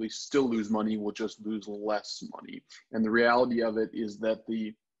probably still lose money. We'll just lose less money. And the reality of it is that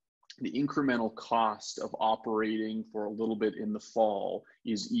the incremental cost of operating for a little bit in the fall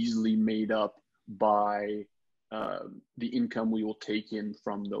is easily made up by the income we will take in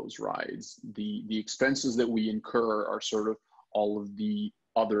from those rides. The expenses that we incur are sort of all of the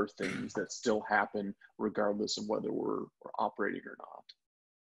other things that still happen regardless of whether we're operating or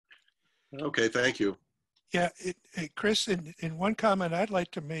not. Okay, thank you. Yeah, Chris, and one comment I'd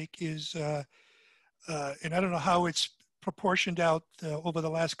like to make is, and I don't know how it's proportioned out over the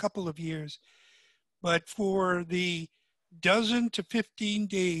last couple of years, but for the dozen to 15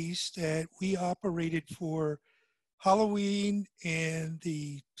 days that we operated for Halloween and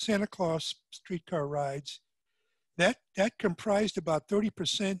the Santa Claus streetcar rides, that comprised about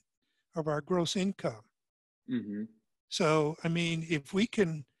 30% of our gross income. Mm-hmm. So, I mean, if we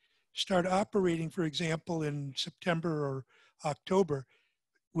can start operating, for example, in September or October,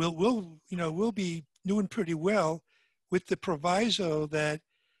 we'll be doing pretty well, with the proviso that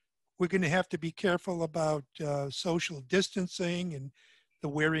we're going to have to be careful about social distancing and the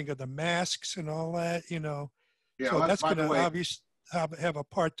wearing of the masks and all that, Yeah, so that's going to obviously have a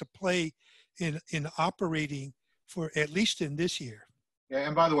part to play in operating for at least in this year. Yeah,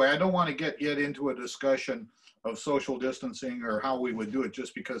 and by the way, I don't want to get into a discussion of social distancing or how we would do it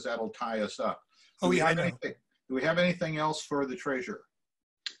just because that'll tie us up. Oh, yeah, I know. Do we have anything else for the treasurer?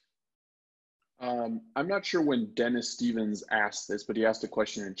 I'm not sure when Dennis Stevens asked this, but he asked a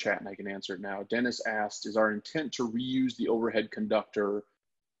question in chat and I can answer it now. Dennis asked, is our intent to reuse the overhead conductor,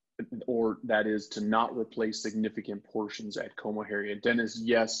 or that is to not replace significant portions at Como Harriet? Dennis,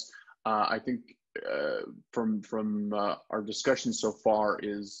 yes. I think from our discussion so far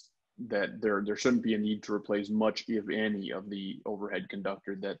is that there shouldn't be a need to replace much, if any, of the overhead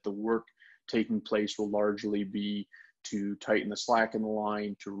conductor, that the work taking place will largely be to tighten the slack in the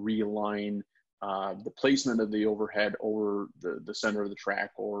line, to realign the placement of the overhead over the center of the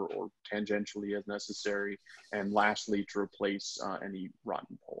track or tangentially as necessary, and lastly, to replace any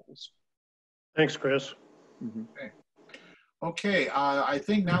rotten poles. Thanks, Chris. Mm-hmm. Okay, I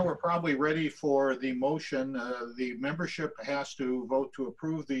think now we're probably ready for the motion. The membership has to vote to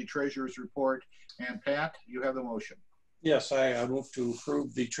approve the treasurer's report. And Pat, you have the motion. Yes, I move to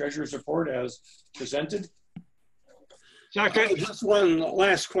approve the treasurer's report as presented. Second, just one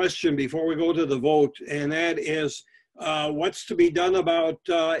last question before we go to the vote, and that is what's to be done about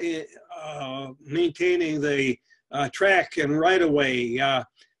maintaining the track and right-of-way?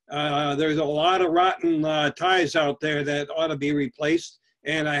 There's a lot of rotten ties out there that ought to be replaced,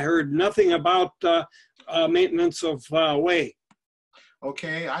 and I heard nothing about maintenance of way.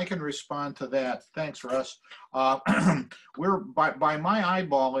 Okay, I can respond to that. Thanks, Russ. We're by my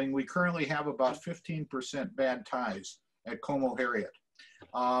eyeballing, we currently have about 15% bad ties at Como Harriet.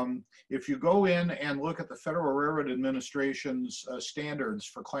 If you go in and look at the Federal Railroad Administration's standards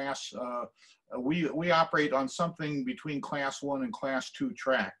for class, we operate on something between class 1 and class 2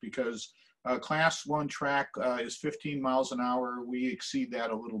 track, because class 1 track is 15 miles an hour. We exceed that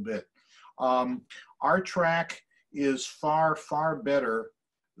a little bit. Our track is far, far better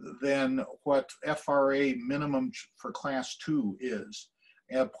than what FRA minimum for class 2 is.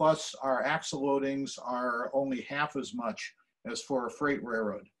 And plus our axle loadings are only half as much as for a freight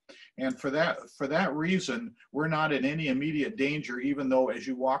railroad. And for that reason, we're not in any immediate danger, even though as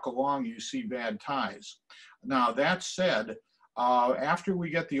you walk along, you see bad ties. Now, that said, after we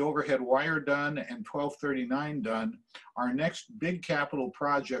get the overhead wire done and 1239 done, our next big capital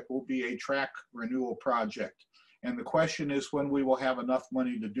project will be a track renewal project. And the question is when we will have enough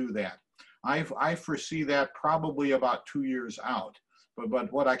money to do that. I foresee that probably about 2 years out.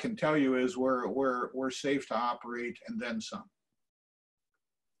 But what I can tell you is we're safe to operate and then some.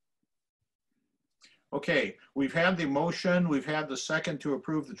 Okay, we've had the motion, we've had the second to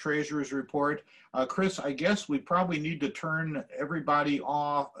approve the treasurer's report. Chris, I guess we probably need to turn everybody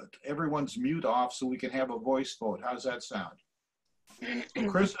off, everyone's mute off, so we can have a voice vote. How does that sound?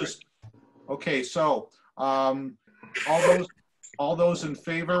 Chris is, okay, so all those in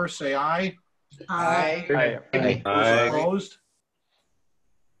favor say aye. Aye. Aye. Those opposed?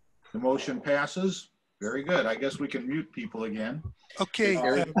 The motion passes. Very good. I guess we can mute people again. Okay,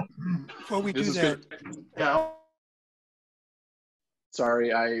 before we do that. Yeah.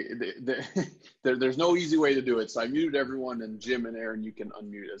 Sorry, there's no easy way to do it. So I muted everyone, and Jim and Aaron, you can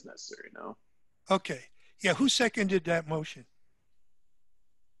unmute as necessary now. Okay. Yeah, who seconded that motion?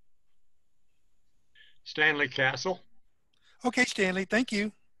 Stanley Castle. Okay, Stanley, thank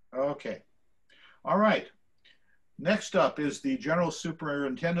you. Okay. All right. Next up is the General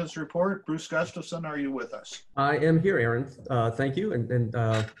Superintendent's report. Bruce Gustafson, are you with us? I am here, Aaron. Thank you, and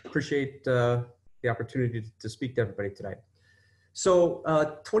appreciate the opportunity to speak to everybody today. So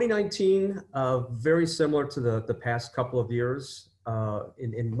 2019, very similar to the past couple of years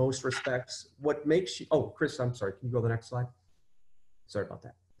in most respects. What makes you, oh, Chris, I'm sorry, can you go to the next slide? Sorry about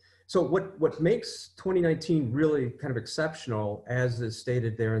that. So what makes 2019 really kind of exceptional, as is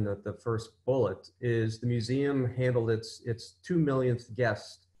stated there in the first bullet, is the museum handled its 2 millionth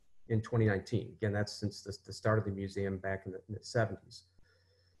guest in 2019. Again, that's since the start of the museum back in the 70s.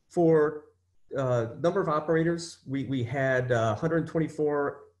 For number of operators, we had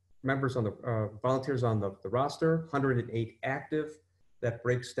 124 members on the volunteers on the roster, 108 active. That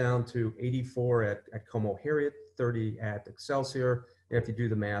breaks down to 84 at Como Harriet, 30 at Excelsior. And if you do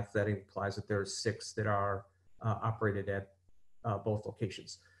the math, that implies that there's 6 that are operated at both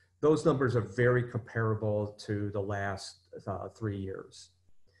locations. Those numbers are very comparable to the last 3 years.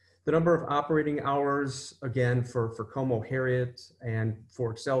 The number of operating hours, again, for Como Harriet and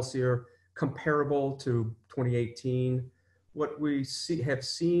for Excelsior, comparable to 2018. What we have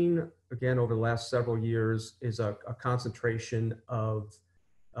seen, again, over the last several years is a concentration of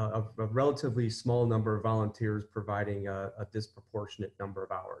a relatively small number of volunteers providing a disproportionate number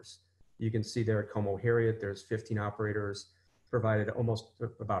of hours. You can see there at Como Harriet, there's 15 operators provided almost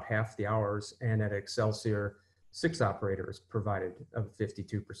about half the hours, and at Excelsior, 6 operators provided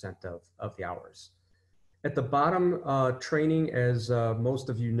 52% of the hours. At the bottom, training, as most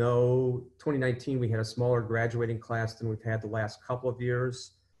of you know, 2019, we had a smaller graduating class than we've had the last couple of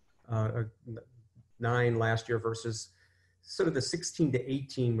years, 9 last year versus sort of the 16 to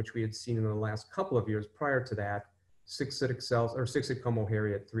 18, which we had seen in the last couple of years prior to that, 6 at Excelsior, or 6 at Como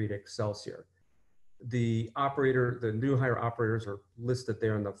Harriet, 3 at Excelsior. The new hire operators are listed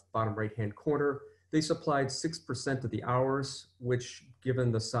there in the bottom right-hand corner. They supplied 6% of the hours, which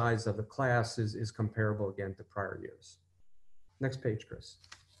given the size of the class is comparable again to prior years. Next page, Chris.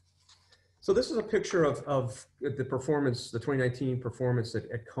 So this is a picture of the performance, the 2019 performance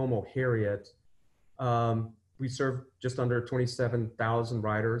at Como Harriet. We served just under 27,000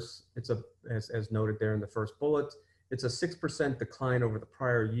 riders. It's as noted there in the first bullet, it's a 6% decline over the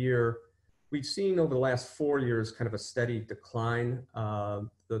prior year. We've seen over the last 4 years kind of a steady decline.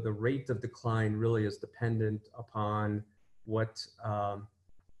 The rate of decline really is dependent upon what, to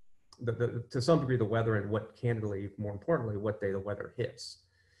some degree, the weather and what, candidly, more importantly, what day the weather hits.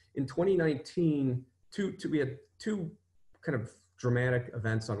 In 2019, we had 2 kind of dramatic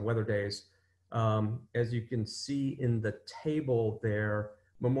events on weather days. As you can see in the table there,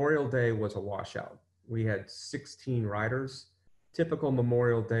 Memorial Day was a washout. We had 16 riders. Typical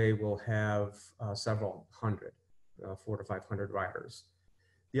Memorial Day will have several hundred, 400 to 500 riders.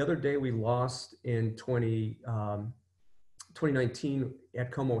 The other day we lost in 2019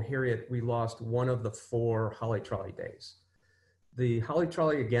 at Como Harriet, we lost one of the 4 Holly Trolley days. The Holly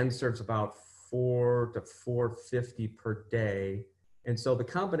Trolley again serves about 4 to 450 per day. And so the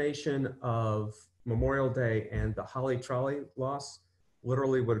combination of Memorial Day and the Holly Trolley loss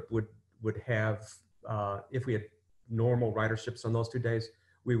literally would have, if we had normal riderships on those 2 days,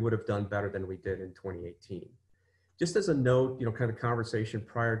 we would have done better than we did in 2018. Just as a note, kind of conversation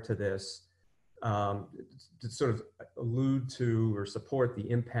prior to this, to sort of allude to or support the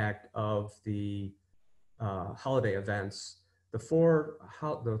impact of the holiday events, the four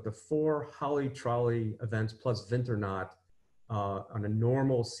Holly Trolley events plus Vinternacht on a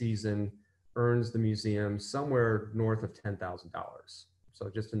normal season earns the museum somewhere north of $10,000. So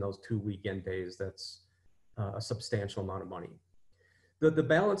just in those 2 weekend days, that's a substantial amount of money. The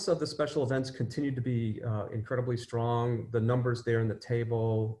balance of the special events continued to be incredibly strong. The numbers there in the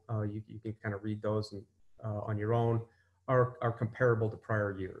table, you can kind of read those on your own, are comparable to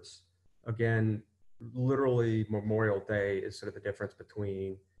prior years. Again, literally Memorial Day is sort of the difference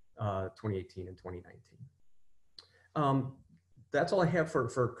between 2018 and 2019. That's all I have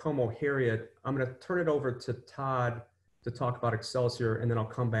for Como Harriet. I'm going to turn it over to Todd to talk about Excelsior, and then I'll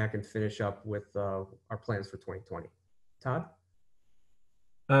come back and finish up with our plans for 2020. Todd?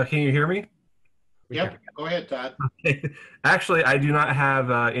 Can you hear me? Yep, go ahead, Todd. Okay. Actually, I do not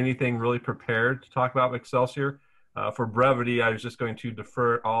have anything really prepared to talk about Excelsior. For brevity, I was just going to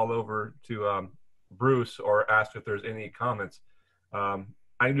defer it all over to Bruce or ask if there's any comments. I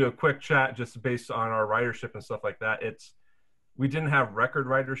can do a quick chat just based on our ridership and stuff like that. We didn't have record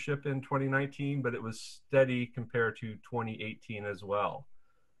ridership in 2019, but it was steady compared to 2018 as well.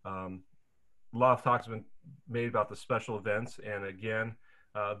 A lot of talks have been made about the special events, and again,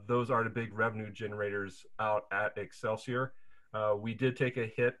 those are the big revenue generators out at Excelsior. We did take a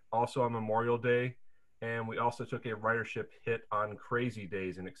hit also on Memorial Day, and we also took a ridership hit on Crazy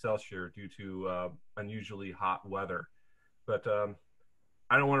Days in Excelsior due to unusually hot weather. But I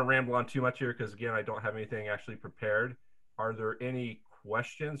don't want to ramble on too much here because, again, I don't have anything actually prepared. Are there any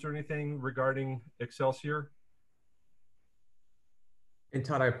questions or anything regarding Excelsior? And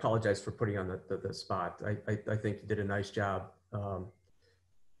Todd, I apologize for putting you on the spot. I think you did a nice job.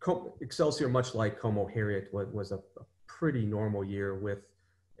 Excelsior, much like Como Harriet, was a pretty normal year with,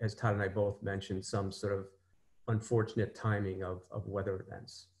 as Todd and I both mentioned, some sort of unfortunate timing of weather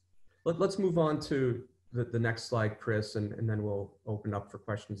events. Let's move on to the next slide, Chris, and then we'll open up for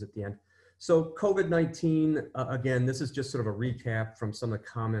questions at the end. So COVID-19, again, this is just sort of a recap from some of the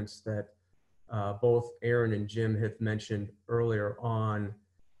comments that both Aaron and Jim have mentioned earlier on.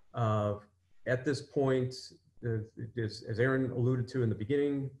 At this point, as Aaron alluded to in the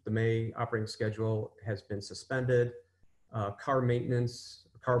beginning, the May operating schedule has been suspended. Car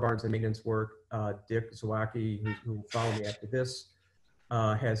barns and maintenance work, Dick Zawacki, who followed me after this,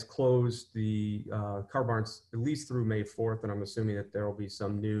 has closed the car barns at least through May 4th, and I'm assuming that there will be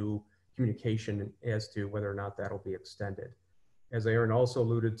some new communication as to whether or not that'll be extended. As Aaron also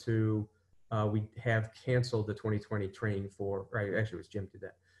alluded to, we have canceled the 2020 training for, right, actually it was Jim did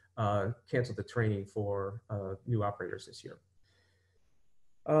that, canceled the training for new operators this year.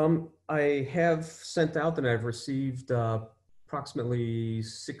 I have sent out and I've received approximately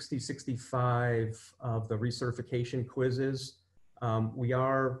 65 of the recertification quizzes. We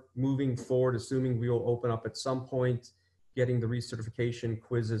are moving forward, assuming we will open up at some point. Getting the recertification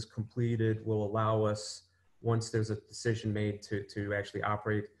quizzes completed will allow us, once there's a decision made to actually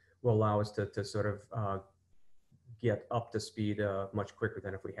operate, will allow us to sort of get up to speed much quicker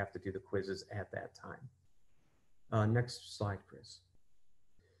than if we have to do the quizzes at that time. Next slide, Chris.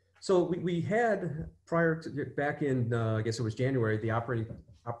 So we had, prior to, back in, I guess it was January, the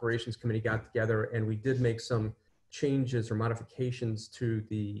Operations Committee got together and we did make some changes or modifications to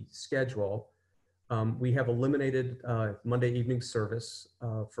the schedule. We have eliminated Monday evening service.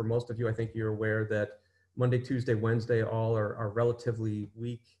 For most of you, I think you're aware that Monday, Tuesday, Wednesday all are relatively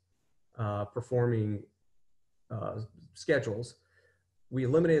weak performing schedules. We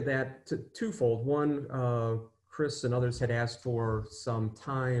eliminated that to twofold. One, Chris and others had asked for some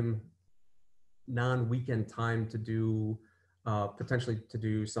time, non-weekend time to do, potentially to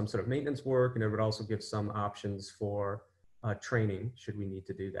do some sort of maintenance work, and it would also give some options for training should we need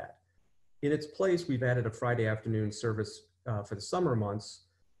to do that. In its place, we've added a Friday afternoon service for the summer months.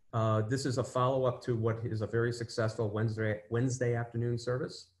 This is a follow-up to what is a very successful Wednesday afternoon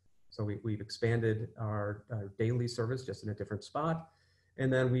service. So we've expanded our daily service just in a different spot.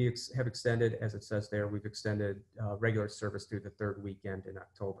 And then we have extended, as it says there, we've extended regular service through the third weekend in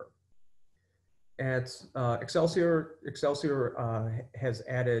October. At Excelsior has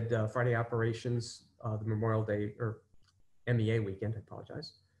added Friday operations, the Memorial Day, or MEA weekend, I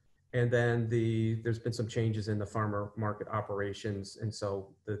apologize. And then there's been some changes in the farmer market operations. And so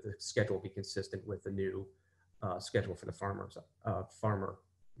the schedule will be consistent with the new schedule for the farmer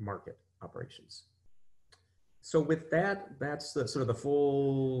market operations. So with that, that's the sort of the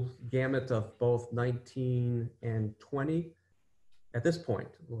full gamut of both 19 and 20. At this point,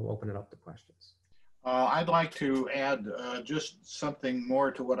 we'll open it up to questions. I'd like to add just something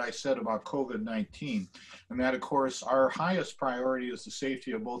more to what I said about COVID-19. And that, of course, our highest priority is the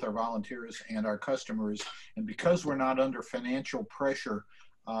safety of both our volunteers and our customers. And because we're not under financial pressure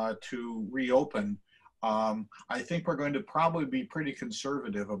to reopen, I think we're going to probably be pretty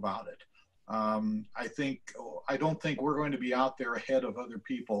conservative about it. I don't think we're going to be out there ahead of other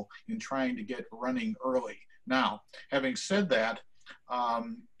people in trying to get running early. Now, having said that,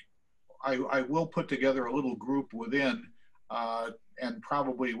 I will put together a little group within and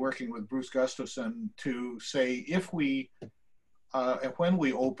probably working with Bruce Gustafson to say if we, when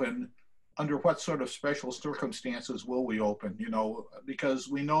we open, under what sort of special circumstances will we open, you know, because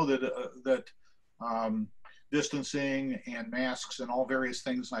we know that distancing and masks and all various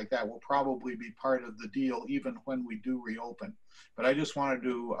things like that will probably be part of the deal even when we do reopen. But I just wanted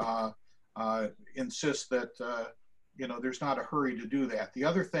to insist that you know, there's not a hurry to do that. The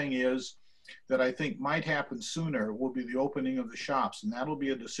other thing is that I think might happen sooner will be the opening of the shops, and that'll be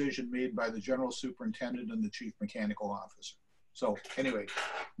a decision made by the general superintendent and the chief mechanical officer. So anyway,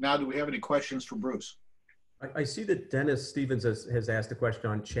 now do we have any questions for Bruce? I see that Dennis Stevens has asked a question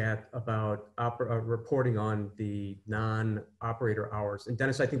on chat about reporting on the non-operator hours. And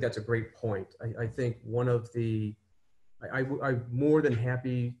Dennis, I think that's a great point. I think one of the, I'm more than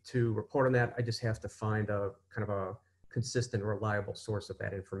happy to report on that. I just have to find a kind of a consistent, reliable source of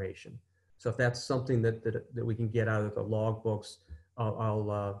that information. So if that's something that we can get out of the log books,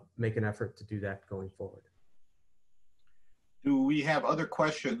 I'll make an effort to do that going forward. Do we have other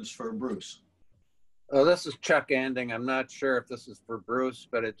questions for Bruce? This is Chuck Anding. I'm not sure if this is for Bruce,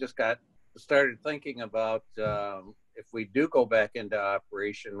 but it just got started thinking about if we do go back into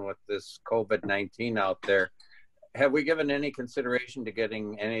operation with this COVID-19 out there, have we given any consideration to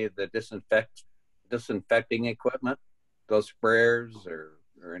getting any of the disinfecting equipment, those sprayers or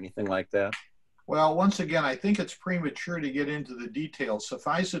anything like that? Well, once again, I think it's premature to get into the details.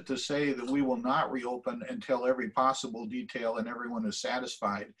 Suffice it to say that we will not reopen until every possible detail and everyone is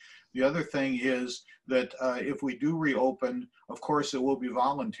satisfied. The other thing is that if we do reopen, of course, it will be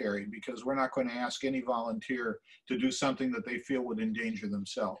voluntary because we're not going to ask any volunteer to do something that they feel would endanger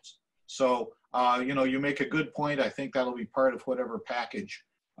themselves. So, you know, you make a good point. I think that'll be part of whatever package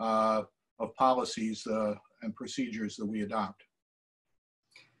of policies and procedures that we adopt.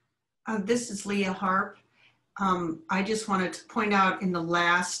 This is Leah Harp. I just wanted to point out in the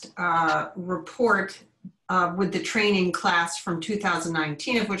last report with the training class from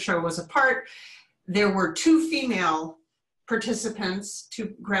 2019, of which I was a part, there were 2 female participants,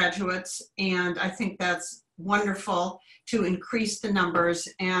 2 graduates, and I think that's wonderful to increase the numbers,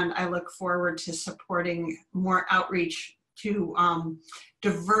 and I look forward to supporting more outreach to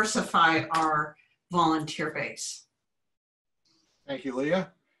diversify our volunteer base. Thank you,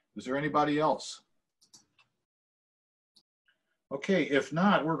 Leah. Is there anybody else? Okay, if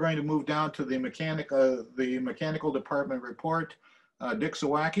not, we're going to move down to the mechanical department report. Dick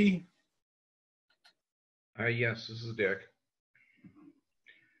Sawacki. Yes, this is Dick.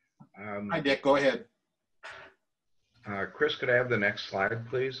 Hi, Dick. Go ahead. Chris, could I have the next slide,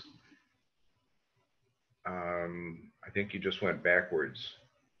 please? I think you just went backwards.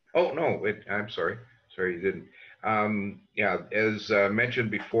 Oh, no, wait, I'm sorry. Sorry, you didn't. Yeah, as mentioned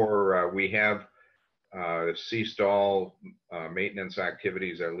before, we have ceased all maintenance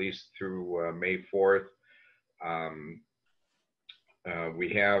activities at least through May 4th. We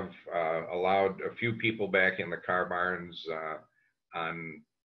have allowed a few people back in the car barns on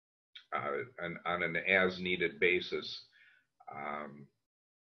an as-needed basis. I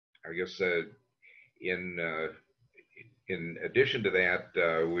guess in addition to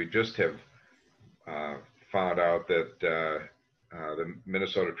that, we just have found out that the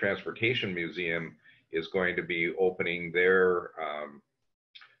Minnesota Transportation Museum is going to be opening their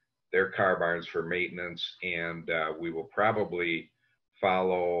car barns for maintenance, and we will probably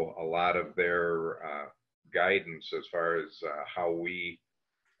follow a lot of their guidance as far as how we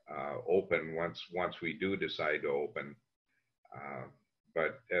open once we do decide to open.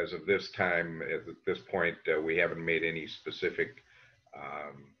 But as of this time, at this point, we haven't made any specific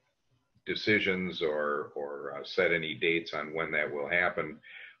decisions or set any dates on when that will happen.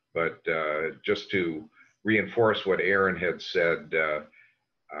 But just to reinforce what Aaron had said,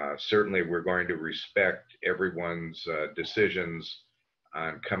 certainly we're going to respect everyone's decisions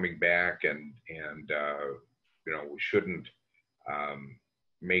on coming back, and you know, we shouldn't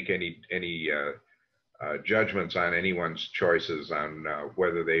make any judgments on anyone's choices on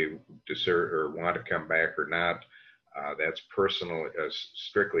whether they deserve or want to come back or not. That's personal,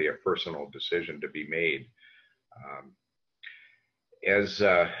 strictly a personal decision to be made. As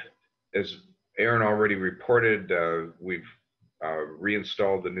Aaron already reported, we've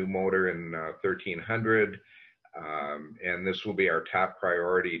reinstalled the new motor in 1300, and this will be our top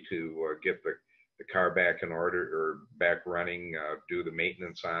priority to get the car back in order or back running, do the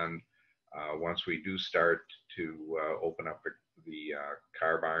maintenance on once we do start to open up the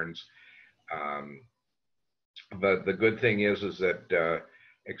car barns. But the good thing is that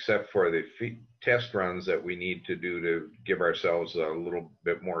except for the test runs that we need to do to give ourselves a little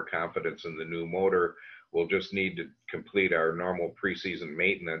bit more confidence in the new motor, we'll just need to complete our normal preseason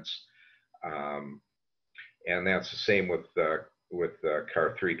maintenance. And that's the same with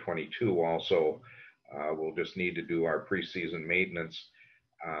car 322 also. We'll just need to do our preseason maintenance.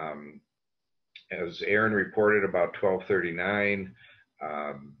 As Aaron reported, about 12:39,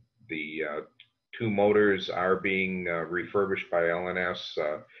 the two motors are being refurbished by LNS.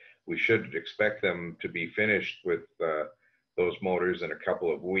 We should expect them to be finished with those motors in a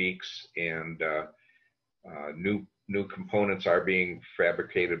couple of weeks, and new components are being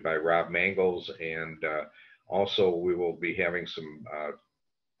fabricated by Rob Mangles, and also we will be having some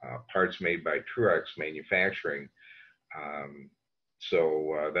parts made by Truex Manufacturing.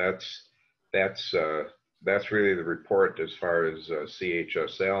 So that's really the report as far as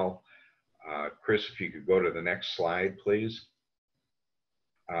CHSL. Chris, if you could go to the next slide, please.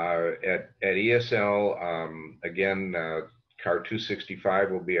 At ESL, again, car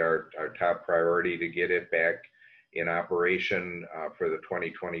 265 will be our top priority to get it back in operation for the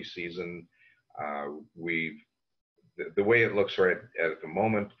 2020 season. The way it looks right at the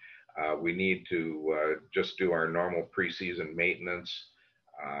moment, we need to just do our normal preseason maintenance,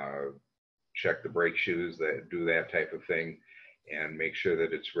 check the brake shoes, do that type of thing, and make sure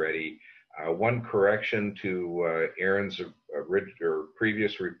that it's ready. One correction to Aaron's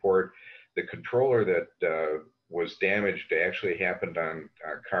previous report, the controller that was damaged actually happened on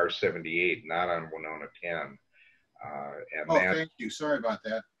car 78, not on Winona 10. Thank you. Sorry about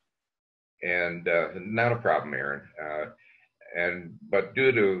that. And not a problem, Aaron. But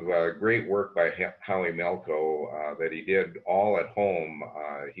due to great work by Howie Melko that he did all at home,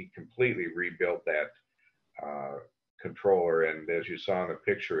 he completely rebuilt that controller, and as you saw in the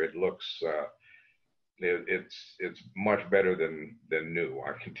picture, it looks it's much better than new.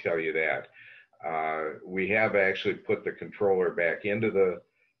 I can tell you that. We have actually put the controller back into the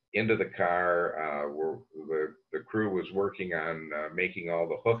car. The crew was working on making all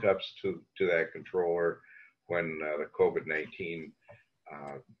the hookups to that controller when the COVID-19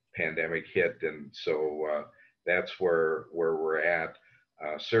 pandemic hit, and so that's where we're at.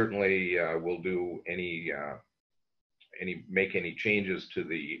 Certainly, we'll do make any changes to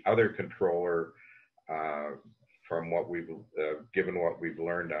the other controller from what we've given what we've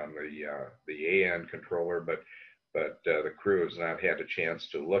learned on the AN controller, but the crew has not had a chance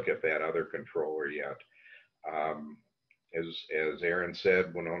to look at that other controller yet. as Aaron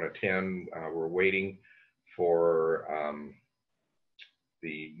said, Winona 10, we're waiting for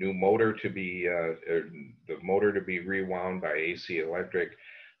the new motor to be, rewound by AC Electric.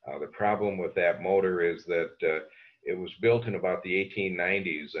 The problem with that motor is that it was built in about the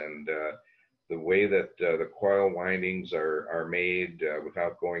 1890s, and the way that the coil windings are made,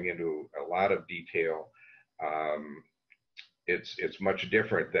 without going into a lot of detail, it's much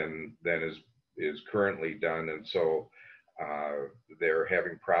different than is currently done, and so they're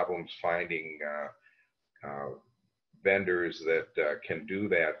having problems finding vendors that can do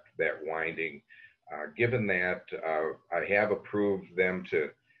that winding. Given that, I have approved them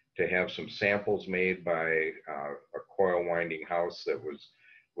to have some samples made by a coil winding house that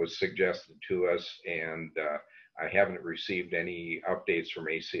was suggested to us, and I haven't received any updates from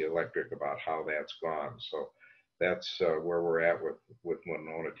AC Electric about how that's gone. So that's where we're at with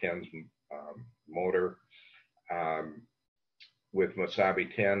Winona 10's motor. With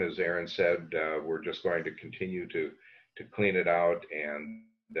Masabi 10, as Aaron said, we're just going to continue to clean it out and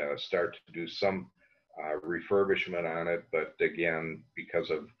start to do some refurbishment on it. But again,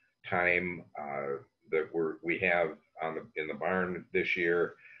 because of time that we have in the barn this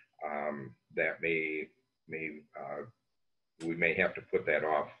year, that we may have to put that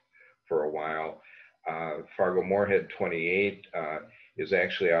off for a while. Fargo Moorhead 28 is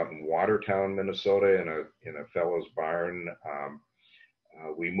actually out in Watertown, Minnesota, in a fellow's barn.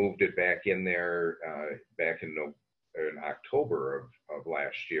 We moved it back in there back in October of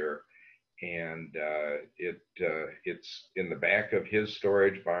last year, and it's in the back of his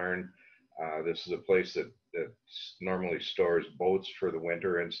storage barn. This is a place that normally stores boats for the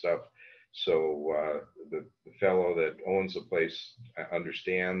winter and stuff. So the fellow that owns the place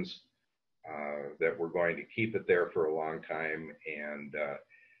understands that we're going to keep it there for a long time, and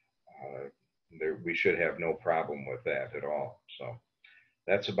we should have no problem with that at all. So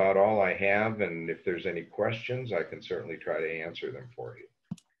that's about all I have, and if there's any questions, I can certainly try to answer them for you.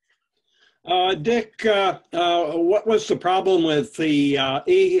 Dick, what was the problem with the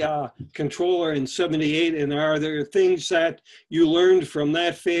controller in 78, and are there things that you learned from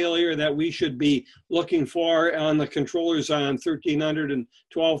that failure that we should be looking for on the controllers on 1300 and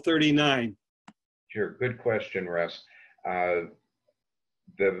 1239? Sure, good question, Russ. The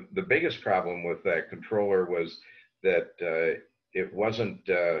biggest problem with that controller was that it wasn't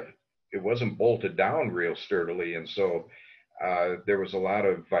bolted down real sturdily, and so there was a lot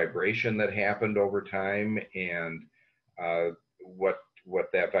of vibration that happened over time, and what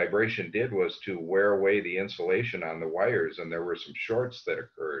that vibration did was to wear away the insulation on the wires, and there were some shorts that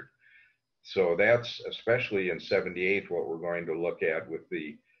occurred. So that's, especially in 78, what we're going to look at with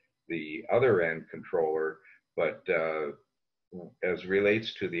the other end controller. But as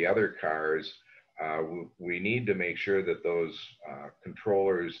relates to the other cars, we need to make sure that those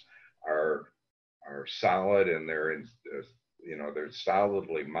controllers are solid, and they're they're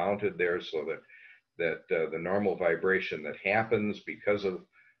solidly mounted there, so that the normal vibration that happens because of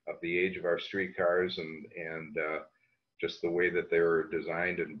the age of our streetcars and just the way that they're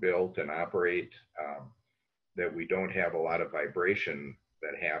designed and built and operate, that we don't have a lot of vibration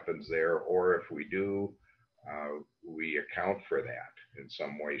that happens there, or if we do, we account for that in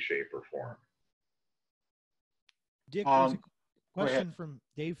some way, shape, or form. Dick, there's a question from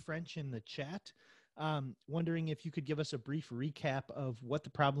Dave French in the chat. Wondering if you could give us a brief recap of what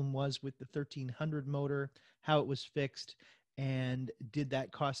the problem was with the 1300 motor, how it was fixed, and did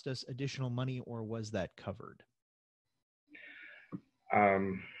that cost us additional money, or was that covered?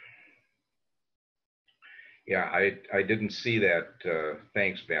 Yeah, I didn't see that.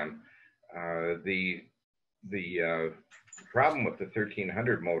 Thanks, Ben. The problem with the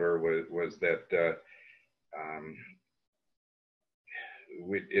 1300 motor was that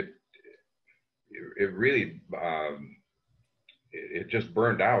it really it just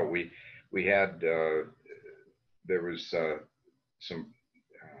burned out. We had there was some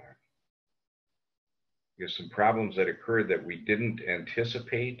problems that occurred that we didn't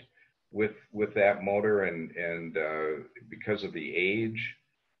anticipate with that motor, and because of the age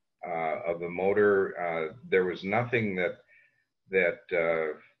of the motor, there was nothing that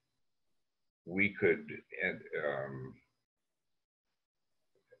we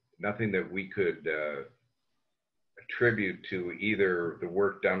could attribute to either the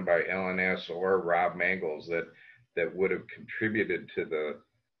work done by LNS or Rob Mangels that would have contributed to the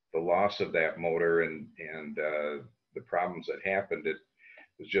loss of that motor and the problems that happened. It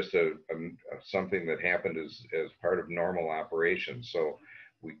was just something that happened as part of normal operations. So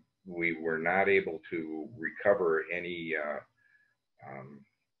we were not able to recover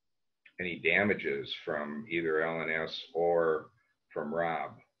any damages from either LNS or from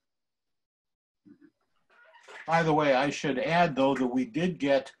Rob. By the way, I should add, though, that we did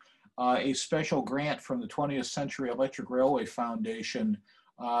get a special grant from the 20th Century Electric Railway Foundation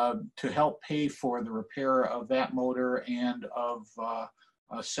to help pay for the repair of that motor and of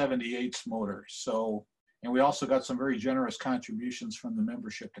 78's motor. So, and we also got some very generous contributions from the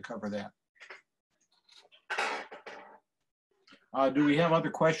membership to cover that. Do we have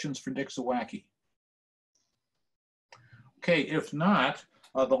other questions for Dick Zawacki? Okay, if not,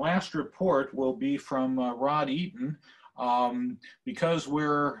 the last report will be from Rod Eaton. Because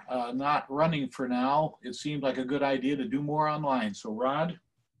we're not running for now, it seemed like a good idea to do more online. So Rod?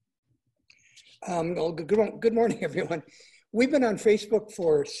 Well, good morning, everyone. We've been on Facebook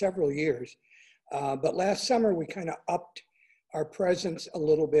for several years, but last summer we kind of upped our presence a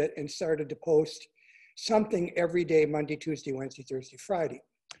little bit and started to post something every day, Monday, Tuesday, Wednesday, Thursday, Friday.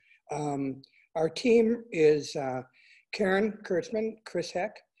 Our team is Karen Kurtzman, Chris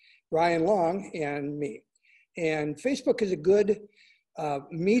Heck, Brian Long, and me. And Facebook is a good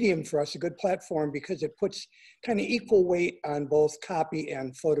medium for us, a good platform, because it puts kind of equal weight on both copy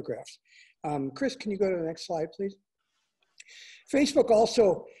and photographs. Chris, can you go to the next slide, please? Facebook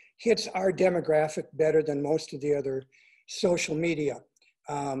also hits our demographic better than most of the other social media.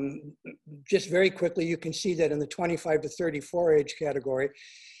 Just very quickly, you can see that in the 25 to 34 age category,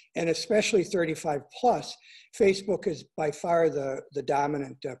 and especially 35 plus, Facebook is by far the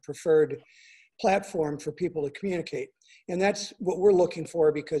dominant preferred platform for people to communicate. And that's what we're looking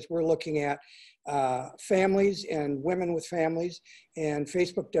for, because we're looking at families and women with families, and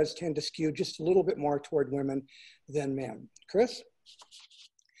Facebook does tend to skew just a little bit more toward women than men. Chris?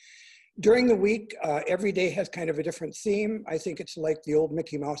 During the week, every day has kind of a different theme. I think it's like the old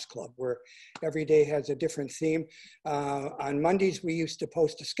Mickey Mouse Club, where every day has a different theme. On Mondays, we used to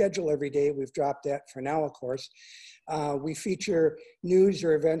post a schedule every day. We've dropped that for now, of course. We feature news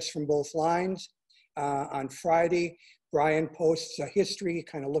or events from both lines. On Friday, Brian posts a history,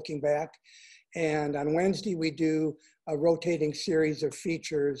 kind of looking back. And on Wednesday, we do a rotating series of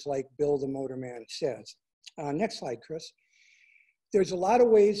features like Bill the Motorman Says. Next slide, Chris. There's a lot of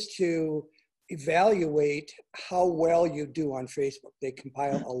ways to evaluate how well you do on Facebook. They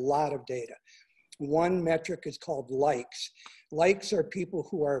compile a lot of data. One metric is called likes. Likes are people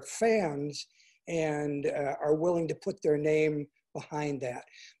who are fans and are willing to put their name behind that.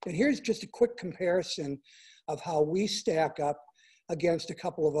 And here's just a quick comparison of how we stack up against a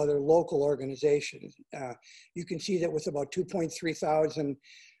couple of other local organizations. You can see that with about 2.3 thousand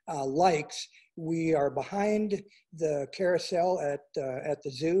likes, we are behind the carousel at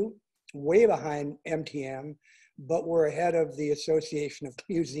the zoo, way behind MTM, but we're ahead of the Association of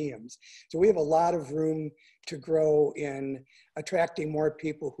Museums. So we have a lot of room to grow in attracting more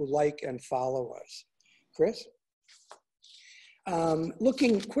people who like and follow us. Chris?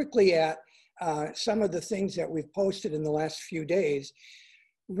 Looking quickly at some of the things that we've posted in the last few days,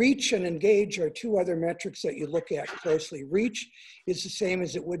 reach and engage are two other metrics that you look at closely. Reach is the same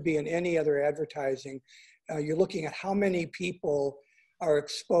as it would be in any other advertising. You're looking at how many people are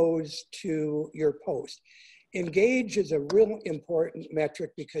exposed to your post. Engage is a real important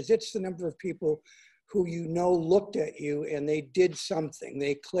metric because it's the number of people who you know looked at you and they did something.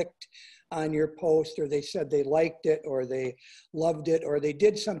 They clicked on your post, or they said they liked it, or they loved it, or they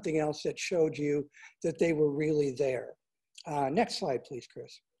did something else that showed you that they were really there. Next slide, please,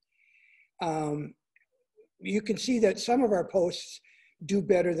 Chris. You can see that some of our posts do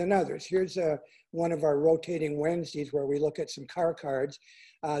better than others. Here's one of our rotating Wednesdays where we look at some car cards.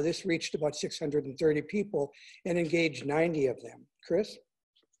 This reached about 630 people and engaged 90 of them. Chris?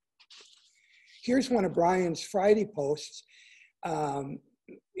 Here's one of Brian's Friday posts.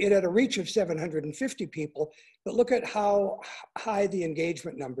 It had a reach of 750 people, but look at how high the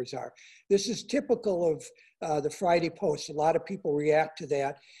engagement numbers are. This is typical of the Friday posts. A lot of people react to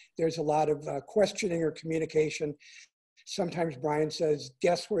that. There's a lot of questioning or communication. Sometimes Brian says,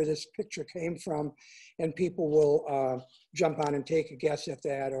 guess where this picture came from, and people will jump on and take a guess at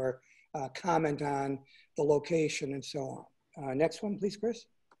that, or comment on the location and so on. Next one, please, Chris.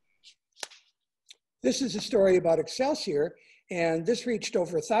 This is a story about Excelsior, and this reached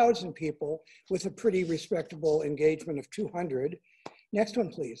over 1,000 people with a pretty respectable engagement of 200. Next one,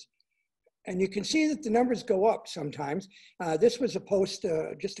 please. And you can see that the numbers go up sometimes. This was a post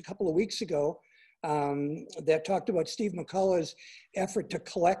just a couple of weeks ago that talked about Steve McCullough's effort to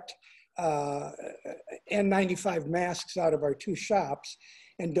collect N95 masks out of our 2 shops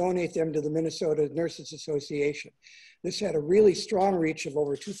and donate them to the Minnesota Nurses Association. This had a really strong reach of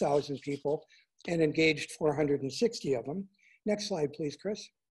over 2,000 people and engaged 460 of them. Next slide, please, Chris.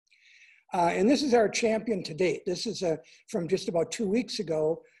 And this is our champion to date. This is from just about 2 weeks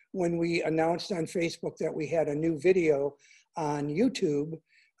ago when we announced on Facebook that we had a new video on YouTube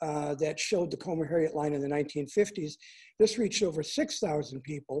that showed the Comer Harriet line in the 1950s. This reached over 6,000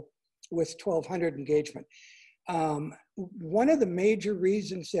 people with 1,200 engagement. One of the major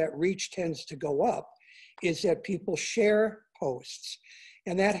reasons that reach tends to go up is that people share posts.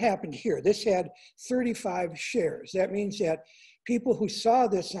 And that happened here. This had 35 shares. That means that people who saw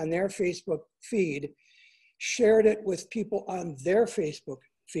this on their Facebook feed shared it with people on their Facebook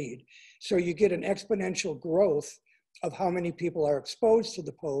feed. So you get an exponential growth of how many people are exposed to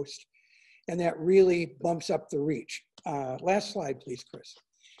the post, and that really bumps up the reach. Last slide, please, Chris.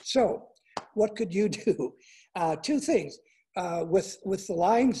 So what could you do? Two things. With the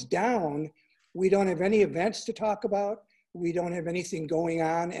lines down, we don't have any events to talk about. We don't have anything going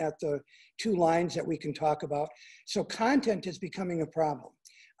on at the two lines that we can talk about. So content is becoming a problem.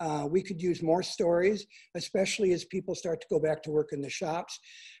 We could use more stories, especially as people start to go back to work in the shops.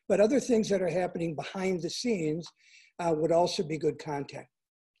 But other things that are happening behind the scenes would also be good content.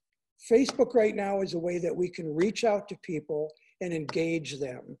 Facebook right now is a way that we can reach out to people and engage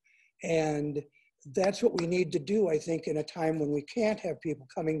them. And that's what we need to do, I think, in a time when we can't have people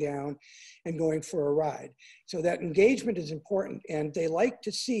coming down and going for a ride. So that engagement is important, and they like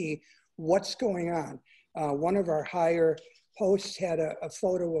to see what's going on. One of our higher posts had a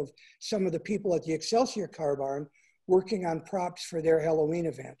photo of some of the people at the Excelsior Car Barn working on props for their Halloween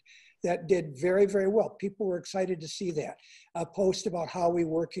event. That did very, very well. People were excited to see that. A post about how we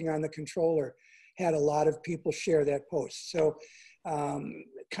working on the controller had a lot of people share that post. So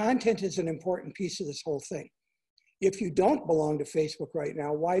content is an important piece of this whole thing. If you don't belong to Facebook right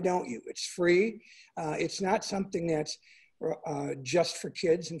now, why don't you? It's free. It's not something that's just for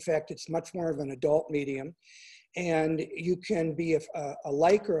kids. In fact, it's much more of an adult medium. And you can be a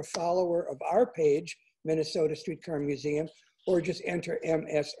like or a follower of our page, Minnesota Streetcar Museum, or just enter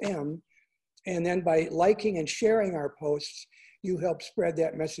MSM. And then by liking and sharing our posts, you help spread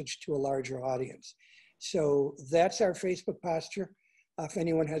that message to a larger audience. So that's our Facebook posture. If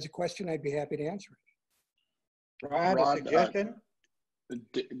anyone has a question, I'd be happy to answer it. Rod, a suggestion?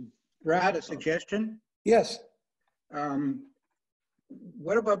 Rod, a suggestion? Yes.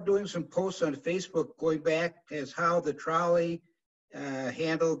 What about doing some posts on Facebook going back as how the trolley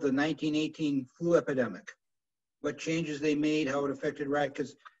handled the 1918 flu epidemic? What changes they made, how it affected ride?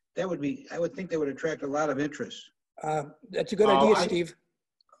 Because that would be, I would think that would attract a lot of interest. That's a good idea, Steve.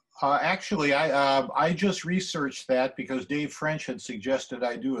 Actually, I just researched that because Dave French had suggested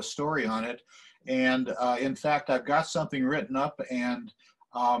I do a story on it. And in fact, I've got something written up, and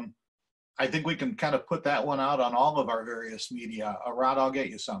I think we can kind of put that one out on all of our various media. Rod, I'll get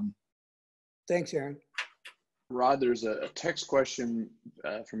you some. Thanks, Aaron. Rod, there's a text question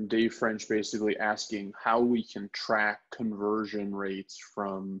from Dave French basically asking how we can track conversion rates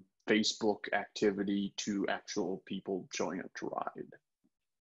from Facebook activity to actual people showing up to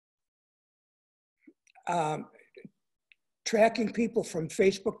ride. Tracking people from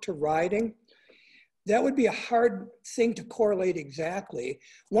Facebook to riding, that would be a hard thing to correlate exactly.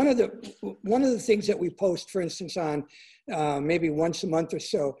 One of the things that we post, for instance, on maybe once a month or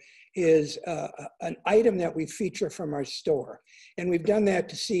so, is an item that we feature from our store. And we've done that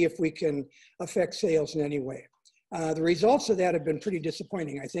to see if we can affect sales in any way. The results of that have been pretty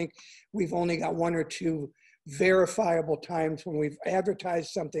disappointing. I think we've only got 1 or 2 verifiable times when we've advertised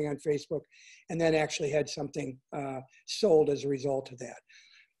something on Facebook and then actually had something sold as a result of that.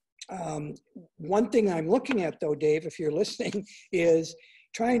 One thing I'm looking at though, Dave, if you're listening, is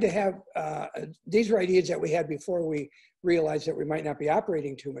trying to have, these are ideas that we had before we realized that we might not be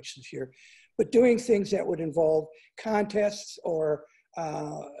operating too much this year, but doing things that would involve contests or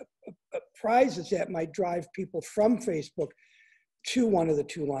prizes that might drive people from Facebook to one of the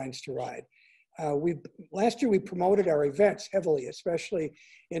 2 lines to ride. Last year we promoted our events heavily, especially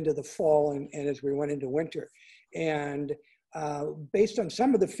into the fall and as we went into winter. And based on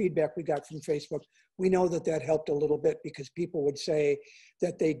some of the feedback we got from Facebook, we know that that helped a little bit because people would say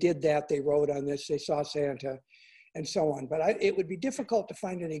that they did that, they rode on this, they saw Santa, and so on. But it would be difficult to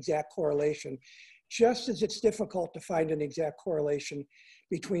find an exact correlation, just as it's difficult to find an exact correlation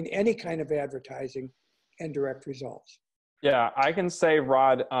between any kind of advertising and direct results. Yeah, I can say,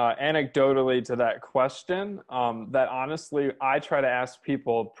 Rod, anecdotally to that question, that honestly, I try to ask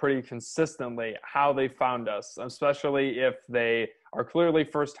people pretty consistently how they found us, especially if they are clearly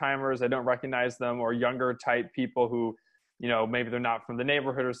first timers, I don't recognize them, or younger type people who, you know, maybe they're not from the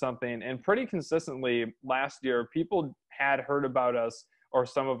neighborhood or something. And pretty consistently last year, people had heard about us or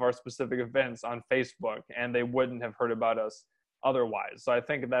some of our specific events on Facebook, and they wouldn't have heard about us otherwise. So I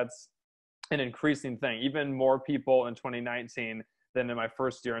think that's an increasing thing. Even more people in 2019 than in my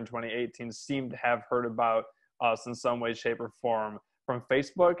first year in 2018 seem to have heard about us in some way, shape, or form from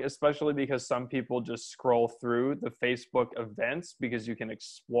Facebook, especially because some people just scroll through the Facebook events because you can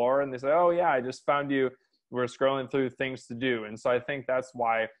explore and they say, oh yeah, I just found you. We're scrolling through things to do. And so I think that's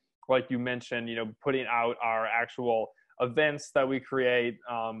why, like you mentioned, putting out our actual events that we create,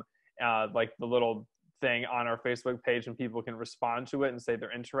 like the little thing on our Facebook page and people can respond to it and say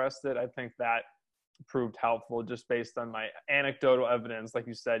they're interested. I think that proved helpful just based on my anecdotal evidence. Like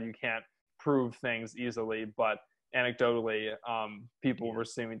you said, you can't prove things easily, but anecdotally, people were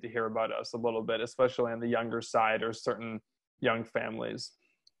seeming to hear about us a little bit, especially on the younger side or certain young families.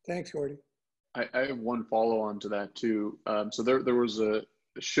 Thanks, Gordy. I have one follow on to that too. So there was a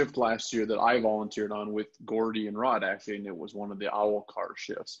shift last year that I volunteered on with Gordy and Rod actually, and it was one of the owl car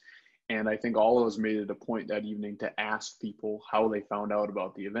shifts. And I think all of us made it a point that evening to ask people how they found out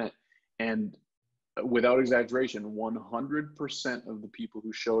about the event. And without exaggeration, 100% of the people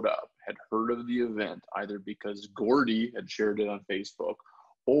who showed up had heard of the event, either because Gordy had shared it on Facebook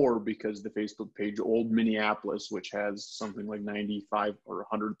or because the Facebook page Old Minneapolis, which has something like 95 or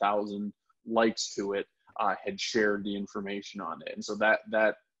 100,000 likes to it, had shared the information on it. And so that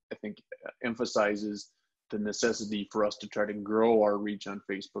I think emphasizes the necessity for us to try to grow our reach on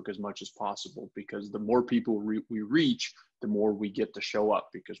Facebook as much as possible, because the more people we reach, the more we get to show up,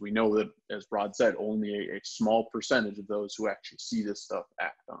 because we know that, as Rod said, only a small percentage of those who actually see this stuff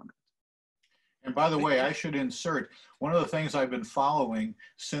act on it. And by the way, I should insert, one of the things I've been following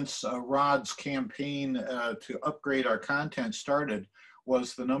since Rod's campaign to upgrade our content started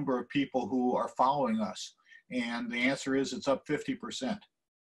was the number of people who are following us. And the answer is it's up 50%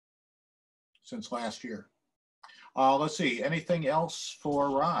 since last year. Let's see, anything else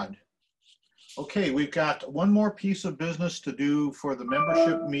for Rod? Okay, we've got one more piece of business to do for the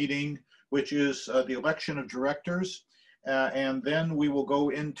membership meeting, which is the election of directors. And then we will go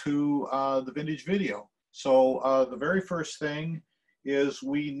into the vintage video. So the very first thing is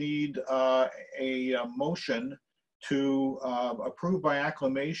we need a motion to approve by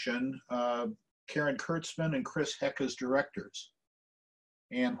acclamation Karen Kurtzman and Chris Heck as directors.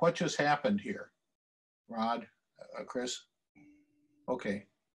 And what just happened here? Rod, Chris? Okay.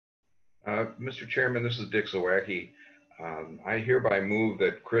 Mr. Chairman, this is Dick Zawacki. I hereby move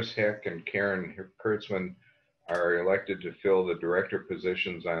that Chris Heck and Karen Kurtzman are elected to fill the director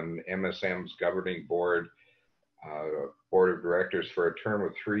positions on MSM's governing board of directors for a term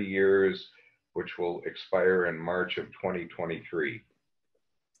of 3 years, which will expire in March of 2023.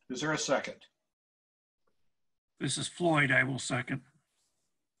 Is there a second? This is Floyd. I will second.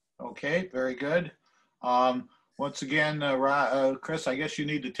 Okay, very good. Once again, Chris, I guess you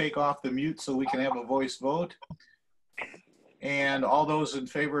need to take off the mute so we can have a voice vote. And all those in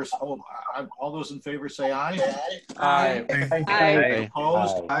favor, all those in favor say aye. Aye. Aye.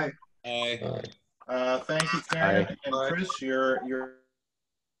 Opposed? Aye. Thank you, Karen. Aye. And Chris, you're.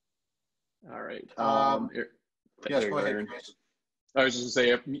 All right. Yes, go ahead, Chris. I was just gonna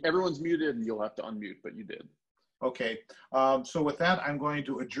say, everyone's muted and you'll have to unmute, but you did. Okay. So with that, I'm going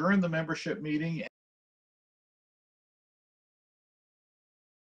to adjourn the membership meeting.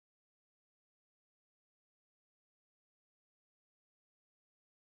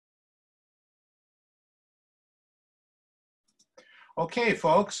 Okay,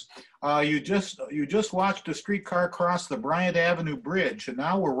 folks, you just watched a streetcar cross the Bryant Avenue Bridge, and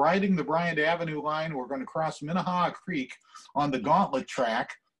now we're riding the Bryant Avenue line. We're going to cross Minnehaha Creek on the Gauntlet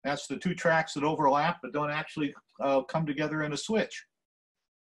track. That's the two tracks that overlap but don't actually come together in a switch.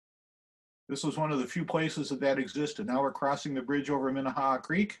 This was one of the few places that existed. Now we're crossing the bridge over Minnehaha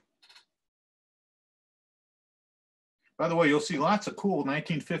Creek. By the way, you'll see lots of cool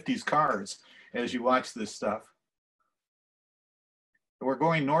 1950s cars as you watch this stuff. We're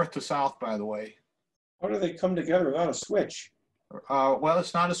going north to south, by the way. How do they come together without a switch? Well,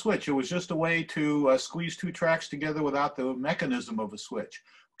 it's not a switch. It was just a way to squeeze two tracks together without the mechanism of a switch.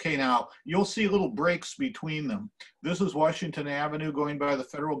 Okay, now you'll see little breaks between them. This is Washington Avenue going by the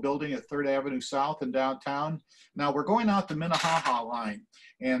Federal Building at 3rd Avenue South in downtown. Now we're going out the Minnehaha line,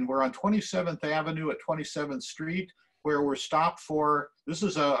 and we're on 27th Avenue at 27th Street, where we're stopped for, this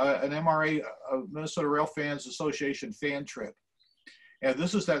is an MRA, Minnesota Rail Fans Association fan trip. And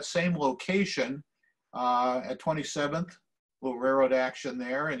this is that same location at 27th, little railroad action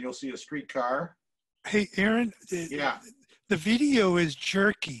there, and you'll see a streetcar. Hey, Aaron, yeah. The video is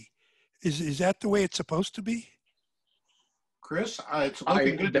jerky. Is that the way it's supposed to be? Chris, it's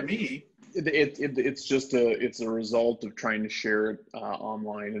looking good to me. It's just a result of trying to share it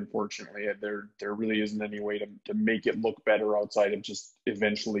online. Unfortunately, there really isn't any way to make it look better outside of just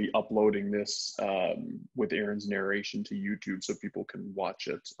eventually uploading this with Aaron's narration to YouTube so people can watch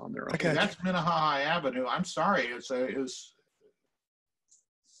it on their own. Okay, that's Minnehaha Avenue. I'm sorry, it's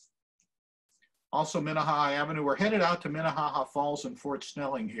also Minnehaha Avenue. We're headed out to Minnehaha Falls and Fort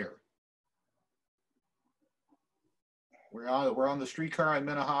Snelling here. We're on the streetcar on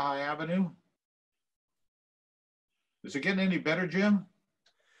Minnehaha Avenue. Is it getting any better, Jim?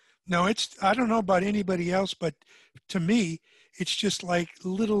 No, I don't know about anybody else, but to me, it's just like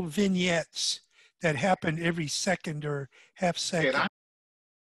little vignettes that happen every second or half second. Okay,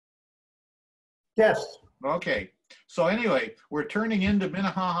 yes. Okay. So anyway, we're turning into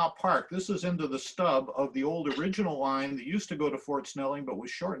Minnehaha Park. This is into the stub of the old original line that used to go to Fort Snelling, but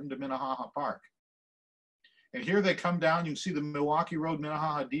was shortened to Minnehaha Park. And here they come down. You can see the Milwaukee Road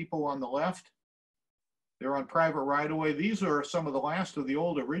Minnehaha Depot on the left. They're on private right-of-way. These are some of the last of the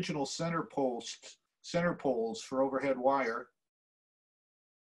old original center poles for overhead wire.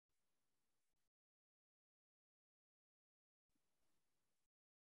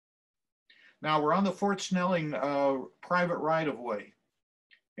 Now we're on the Fort Snelling private right-of-way.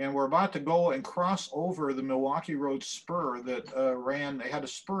 And we're about to go and cross over the Milwaukee Road spur that they had a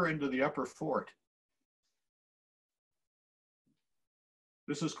spur into the upper fort.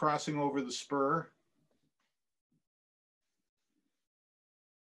 This is crossing over the spur.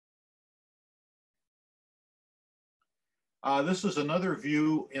 This is another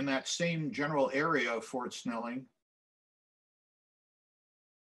view in that same general area of Fort Snelling.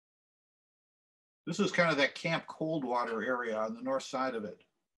 This is kind of that Camp Coldwater area on the north side of it.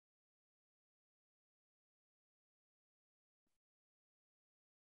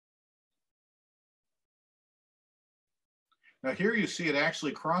 Now here you see it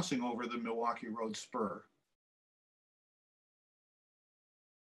actually crossing over the Milwaukee Road spur.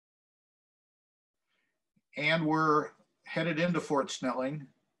 And we're headed into Fort Snelling.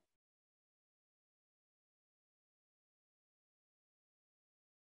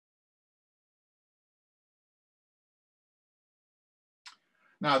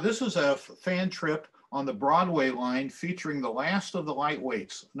 Now this is a fan trip on the Broadway line featuring the last of the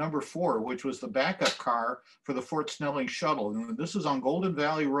lightweights, number 4, which was the backup car for the Fort Snelling shuttle. And this is on Golden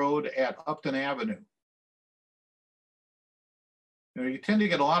Valley Road at Upton Avenue. You tend to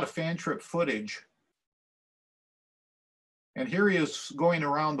get a lot of fan trip footage. And here he is going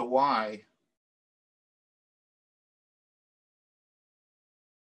around the Y.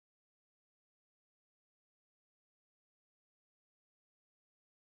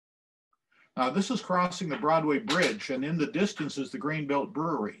 This is crossing the Broadway Bridge, and in the distance is the Greenbelt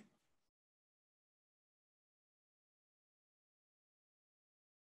Brewery.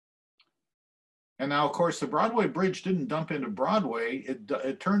 And now, of course, the Broadway Bridge didn't dump into Broadway.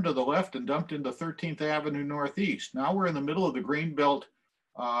 It turned to the left and dumped into 13th Avenue Northeast. Now we're in the middle of the Greenbelt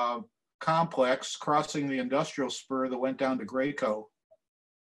complex, crossing the industrial spur that went down to Graco.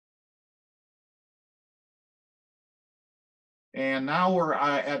 And now we're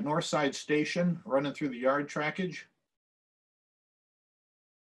at Northside Station, running through the yard trackage.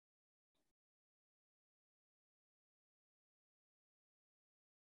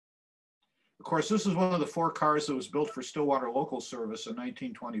 Of course, this is one of the 4 cars that was built for Stillwater Local Service in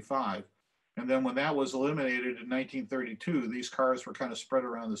 1925. And then when that was eliminated in 1932, these cars were kind of spread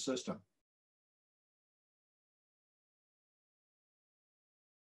around the system.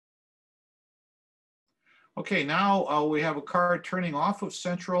 Okay, now we have a car turning off of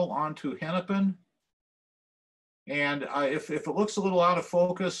Central onto Hennepin. And if it looks a little out of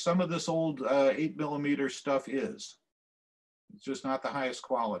focus, some of this old 8mm stuff is. It's just not the highest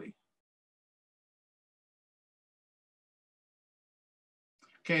quality.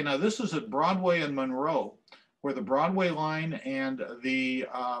 Okay, now this is at Broadway and Monroe, where the Broadway line and the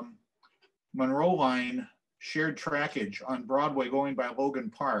Monroe line shared trackage on Broadway going by Logan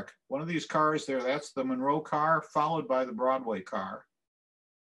Park. One of these cars there, that's the Monroe car, followed by the Broadway car.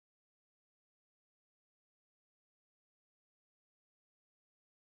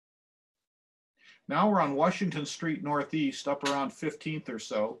 Now we're on Washington Street Northeast, up around 15th or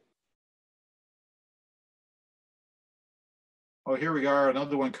so. Oh, here we are,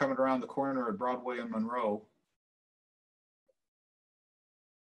 another one coming around the corner at Broadway and Monroe.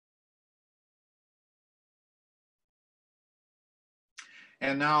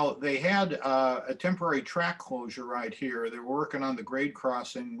 And now they had a temporary track closure right here. They were working on the grade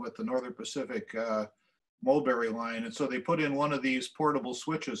crossing with the Northern Pacific Mulberry line. And so they put in one of these portable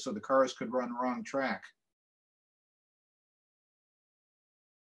switches so the cars could run wrong track.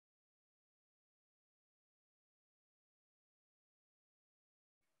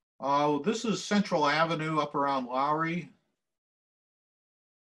 This is Central Avenue up around Lowry.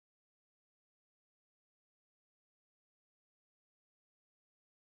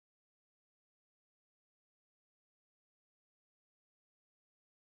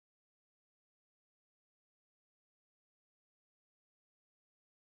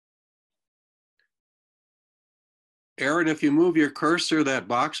 Aaron, if you move your cursor, that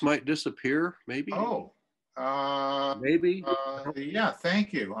box might disappear, maybe? Oh, maybe? Yeah,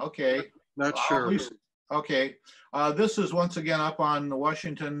 thank you. Okay. Not sure. Okay. This is once again up on the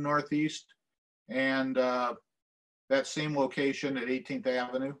Washington Northeast and that same location at 18th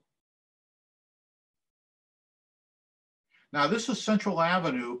Avenue. Now this is Central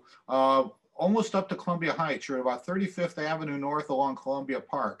Avenue, almost up to Columbia Heights. You're at about 35th Avenue North along Columbia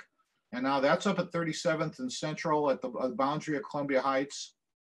Park. And now that's up at 37th and Central at the boundary of Columbia Heights.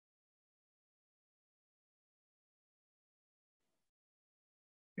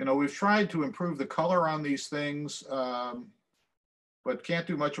 You know, we've tried to improve the color on these things, but can't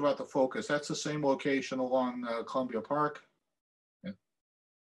do much about the focus. That's the same location along Columbia Park. Yeah.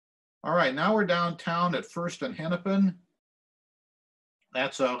 All right, now we're downtown at First and Hennepin.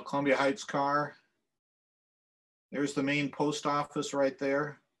 That's a Columbia Heights car. There's the main post office right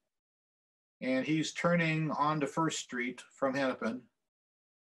there. And he's turning onto First Street from Hennepin.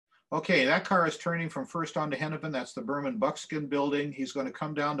 Okay, that car is turning from First onto Hennepin. That's the Berman Buckskin building. He's going to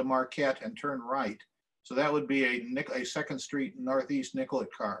come down to Marquette and turn right. So that would be a Second Street Northeast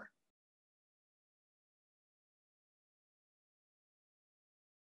Nicollet car.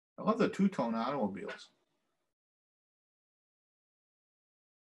 I love the two-tone automobiles.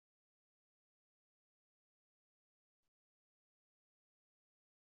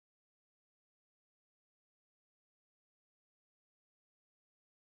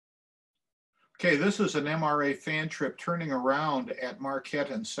 Okay, this is an MRA fan trip turning around at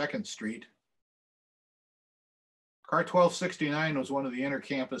Marquette and 2nd Street. Car 1269 was one of the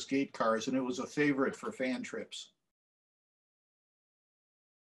inter-campus gate cars, and it was a favorite for fan trips.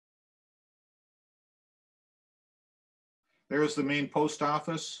 There's the main post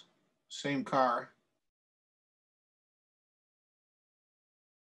office, same car.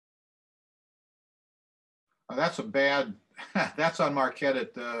 That's a bad, that's on Marquette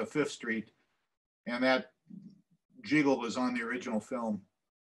at 5th Street. And that jiggle was on the original film.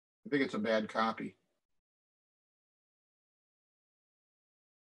 I think it's a bad copy.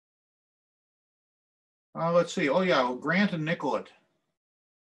 Let's see. Oh, yeah, Grant and Nicollet.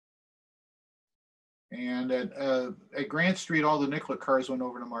 And at Grant Street, all the Nicollet cars went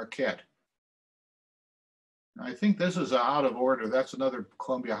over to Marquette. I think this is out of order. That's another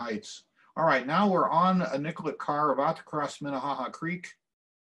Columbia Heights. All right, now we're on a Nicollet car about to cross Minnehaha Creek.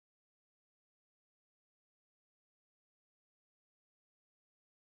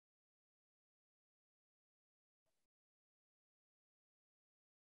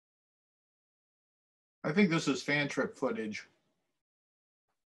 I think this is fan trip footage.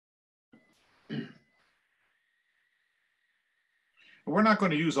 We're not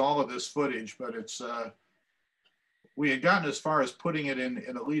going to use all of this footage, but it's we had gotten as far as putting it in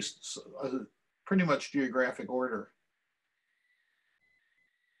at least pretty much geographic order.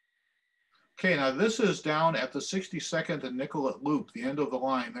 Okay, now this is down at the 62nd and Nicollet Loop, the end of the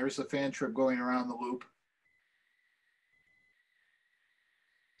line. There's the fan trip going around the loop.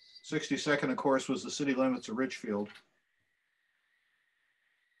 62nd, of course, was the city limits of Richfield.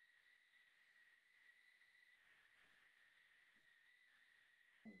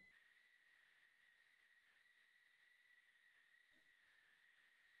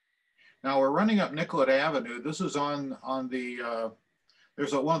 Now we're running up Nicollet Avenue. This is on the,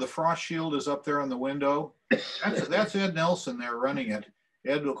 there's one of the frost shield is up there on the window. That's Ed Nelson there running it.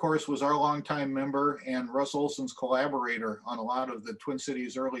 Ed, of course, was our longtime member and Russ Olson's collaborator on a lot of the Twin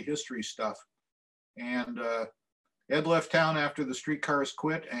Cities early history stuff. And Ed left town after the streetcars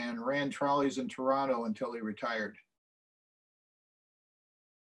quit and ran trolleys in Toronto until he retired.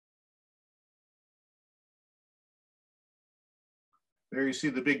 There you see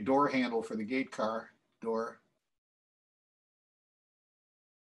the big door handle for the gate car door.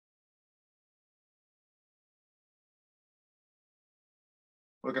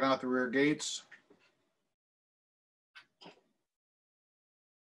 Looking out the rear gates.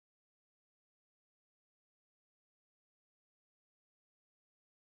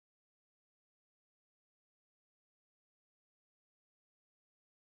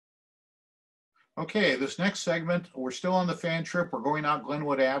 Okay, this next segment, we're still on the fan trip. We're going out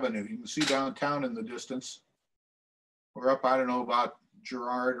Glenwood Avenue. You can see downtown in the distance. We're up, I don't know, about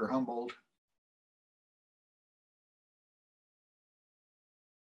Girard or Humboldt.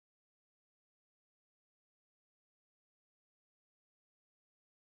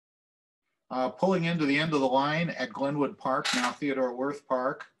 Pulling into the end of the line at Glenwood Park, now Theodore Wirth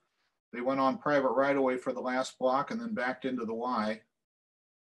Park. They went on private right-of-way for the last block and then backed into the Y.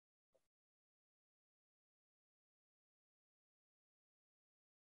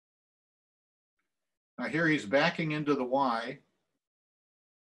 Now here he's backing into the Y.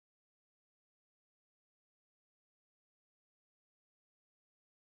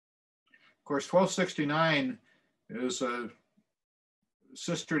 Of course, 1269 is a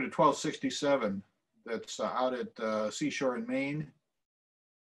sister to 1267 that's out at Seashore in Maine.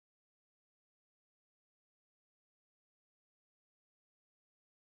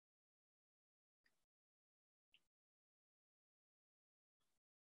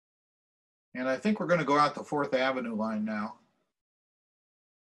 And I think we're going to go out the 4th Avenue line now.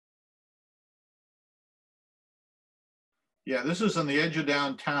 Yeah, this is on the edge of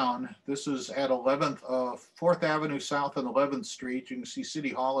downtown. This is at 4th Avenue South and 11th Street. You can see City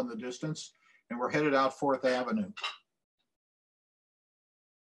Hall in the distance, and we're headed out 4th Avenue.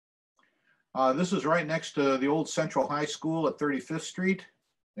 This is right next to the old Central High School at 35th Street.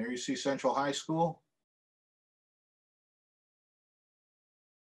 There you see Central High School.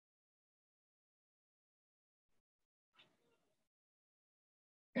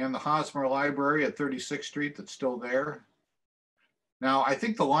 And the Hosmer Library at 36th Street that's still there. Now, I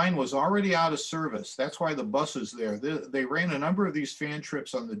think the line was already out of service. That's why the bus is there. They ran a number of these fan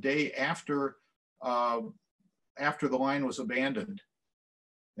trips on the day after the line was abandoned.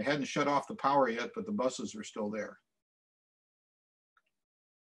 They hadn't shut off the power yet, but the buses are still there.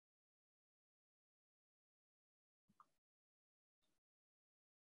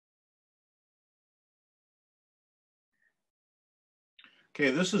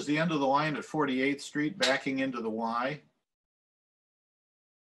 Okay, this is the end of the line at 48th Street, backing into the Y.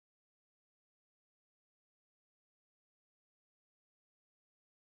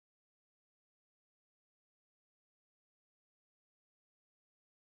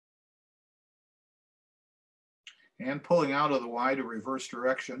 And pulling out of the Y to reverse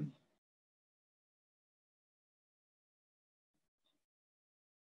direction.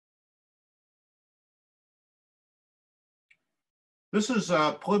 This is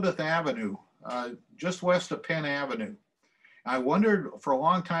Plymouth Avenue, just west of Penn Avenue. I wondered for a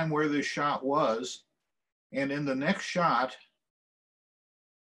long time where this shot was, and in the next shot,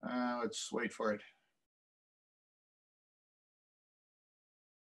 let's wait for it.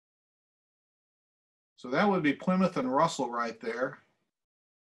 So that would be Plymouth and Russell right there.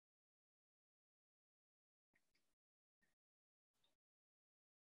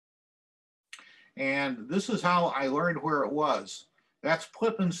 And this is how I learned where it was. That's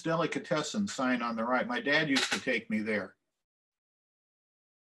Plippin's Delicatessen sign on the right. My dad used to take me there.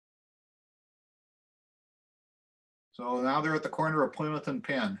 So now they're at the corner of Plymouth and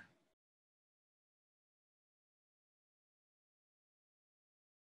Penn.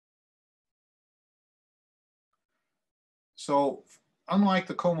 So unlike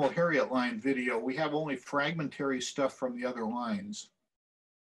the Como Harriet line video, we have only fragmentary stuff from the other lines.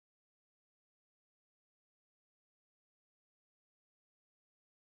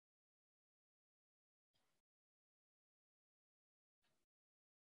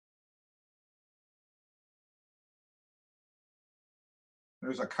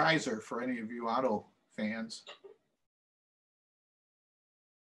 There's a Kaiser for any of you auto fans.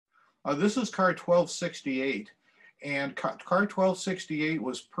 This is car 1268, and car 1268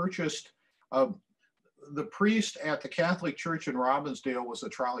 was purchased. The priest at the Catholic Church in Robbinsdale was a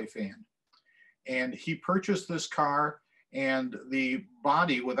trolley fan, and he purchased this car, and the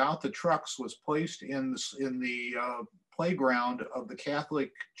body without the trucks was placed in the playground of the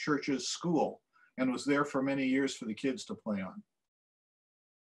Catholic Church's school, and was there for many years for the kids to play on.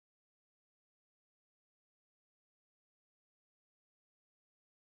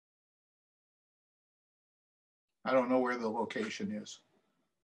 I don't know where the location is,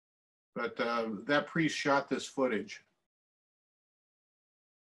 but that priest shot this footage.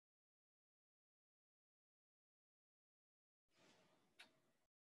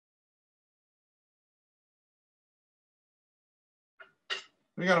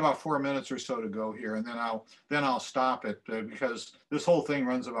 We got about 4 minutes or so to go here, and then I'll stop it because this whole thing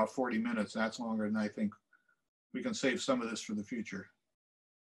runs about 40 minutes. And that's longer than I think we can save some of this for the future.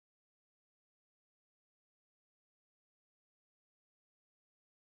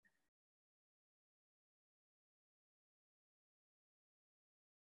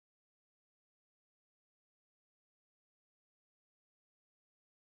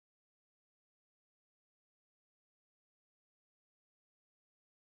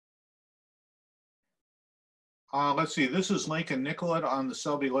 Let's see, this is Lake and Nicollet on the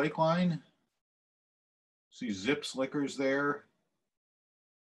Selby Lake line. See Zips Liquors there.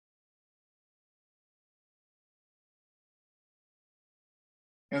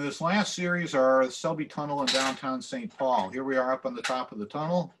 And this last series are Selby Tunnel in downtown St. Paul. Here we are up on the top of the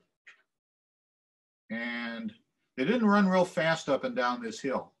tunnel. And they didn't run real fast up and down this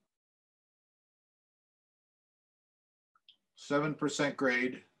hill. 7%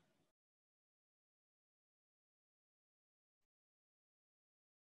 grade.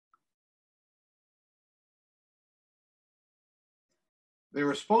 They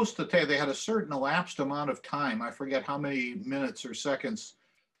were supposed to take, they had a certain elapsed amount of time. I forget how many minutes or seconds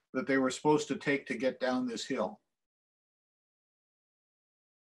that they were supposed to take to get down this hill.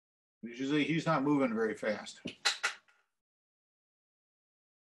 Usually he's not moving very fast.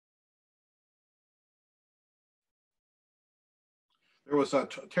 There was a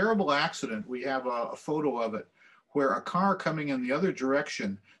terrible accident. We have a photo of it where a car coming in the other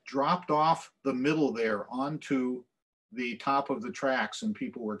direction dropped off the middle there onto the top of the tracks and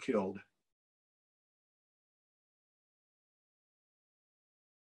people were killed.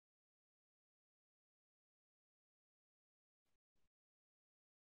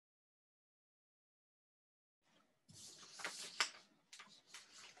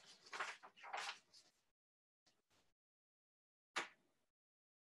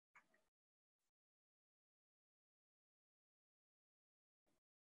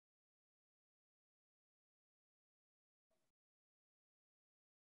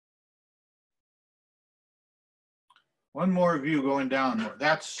 One more view going down.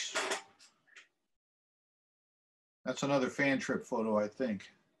 That's another fan trip photo, I think.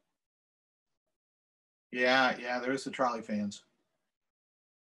 Yeah, there's the trolley fans.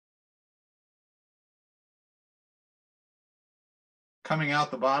 Coming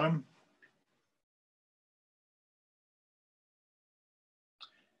out the bottom.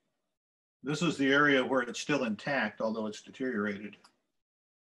 This is the area where it's still intact, although it's deteriorated.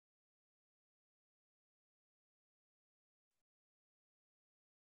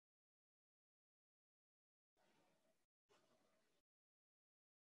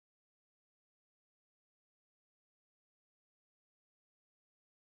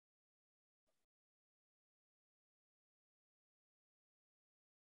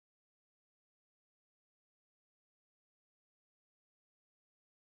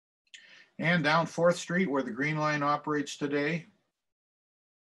 And down 4th Street where the Green Line operates today.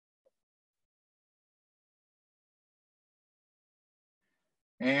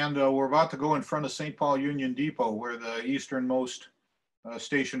 And we're about to go in front of St. Paul Union Depot where the easternmost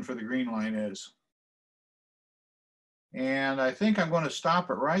station for the Green Line is. And I think I'm going to stop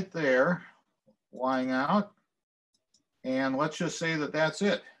it right there, lying out. And let's just say that that's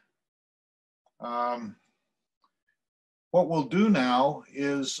it. What we'll do now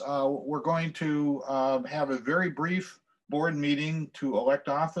is we're going to have a very brief board meeting to elect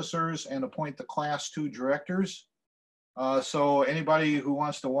officers and appoint the Class 2 directors. So anybody who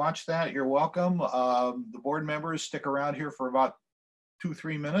wants to watch that, you're welcome. The board members stick around here for about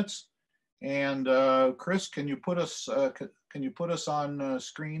 2-3 minutes. And Chris, can you put us on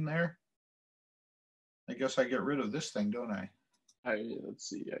screen there? I guess I get rid of this thing, don't I? Let's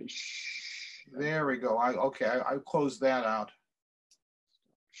see. There we go. Okay, I closed that out.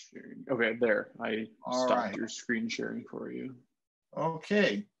 Sharing. Okay, there. I All stopped right. your screen sharing for you.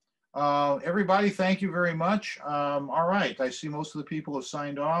 Okay. Everybody, thank you very much. All right, I see most of the people have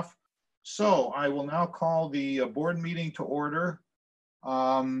signed off. So I will now call the board meeting to order.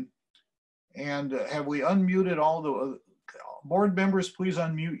 And have we unmuted all the board members? Please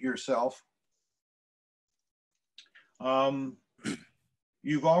unmute yourself.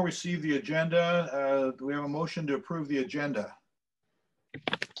 You've all received the agenda. Do we have a motion to approve the agenda?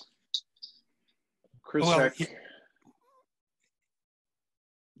 Chris Well, Heck.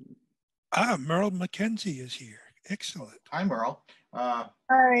 Merle McKenzie is here. Excellent. Hi, Merle. Hi.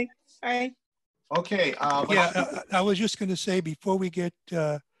 Hi. Okay. I was just going to say before we get,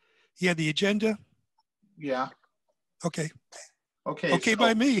 the agenda. Yeah. Okay. Okay. Okay,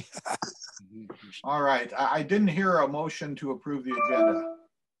 by me. All right. I didn't hear a motion to approve the agenda.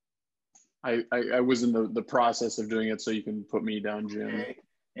 I was in the process of doing it, so you can put me down, Jim. Okay.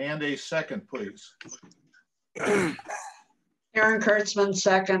 And a second, please. Aaron Kurtzman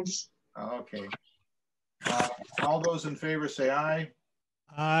seconds. Okay. All those in favor say aye.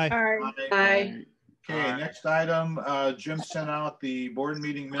 Aye. Aye. Okay, next item. Jim sent out the board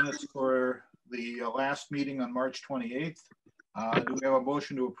meeting minutes for the last meeting on March 28th. Do we have a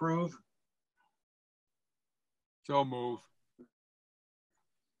motion to approve? So move.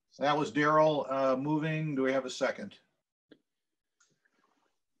 That was Daryl moving. Do we have a second?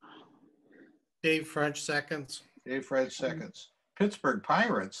 Dave French seconds. Dave French seconds. Pittsburgh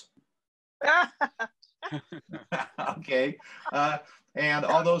Pirates. Okay. And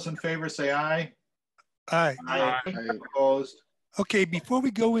all those in favor say aye. Aye. Aye. Opposed? Okay, before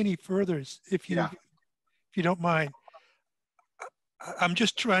we go any further, if you don't mind, I'm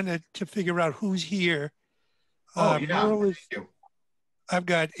just trying to figure out who's here. Oh, yeah. Merle is, Thank you. I've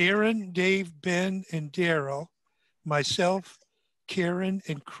got Aaron, Dave, Ben, and Daryl, myself, Karen,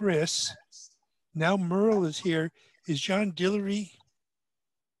 and Chris. Now Merle is here. Is John Dillery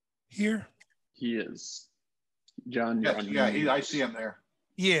here? He is. John, Yes, yeah, I see him there.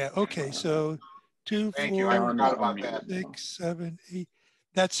 Yeah, okay, so 2, Thank 4, you. I forgot about that. 6, 7, 8.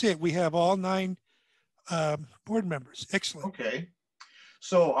 That's it. We have all 9 board members. Excellent. Okay.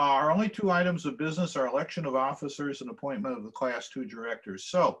 So our only 2 items of business are election of officers and appointment of the Class 2 directors.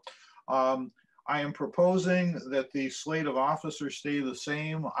 So I am proposing that the slate of officers stay the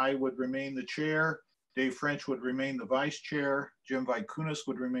same. I would remain the chair. Dave French would remain the vice chair. Jim Vaikunas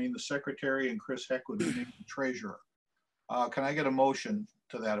would remain the secretary, and Chris Heck would remain the treasurer. Can I get a motion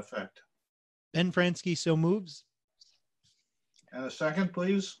to that effect? Ben Fransky so moves. And a second,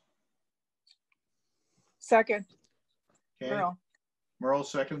 please. Second. Okay. Merle. Merle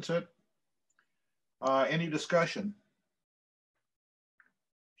seconds it. Any discussion?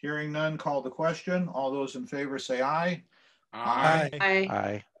 Hearing none, call the question. All those in favor say aye. Aye.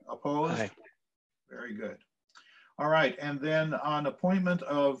 Aye. Opposed? Aye. Very good. All right, and then on appointment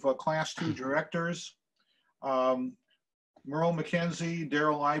of Class 2 directors, Merle McKenzie,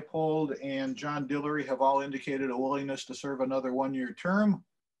 Daryl Leipold, and John Dillery have all indicated a willingness to serve another 1-year term.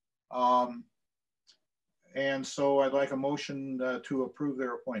 And so I'd like a motion to approve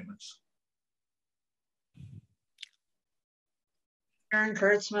their appointments. Karen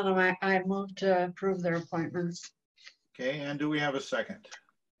Kurtzman, I move to approve their appointments. Okay, and do we have a second?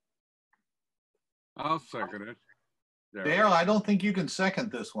 I'll second it. Daryl, I don't think you can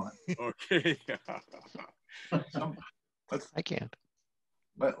second this one. Okay. I can't.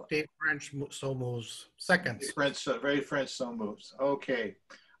 But Dave French so moves. Seconds. French, very French so moves. Okay.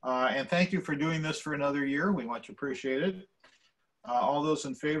 And thank you for doing this for another year. We much appreciate it. All those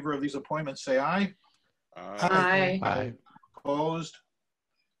in favor of these appointments say aye. Aye. Aye. Opposed?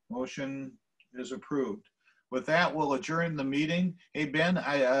 Motion is approved. With that, we'll adjourn the meeting. Hey, Ben,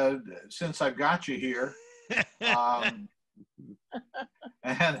 since I've got you here, and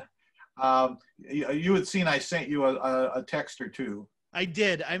you had seen I sent you a text or two. I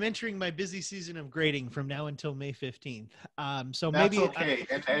did. I'm entering my busy season of grading from now until May 15th. So That's maybe okay.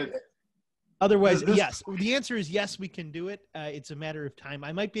 otherwise, yes. The answer is yes, we can do it. It's a matter of time.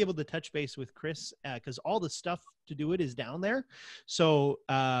 I might be able to touch base with Chris because all the stuff to do it is down there. So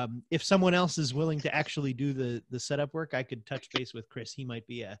if someone else is willing to actually do the setup work, I could touch base with Chris. He might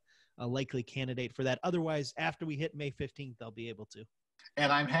be a likely candidate for that. Otherwise, after we hit May 15th, I'll be able to.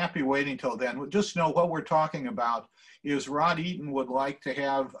 And I'm happy waiting till then. Just know what we're talking about is Rod Eaton would like to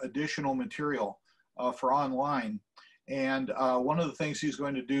have additional material for online. And one of the things he's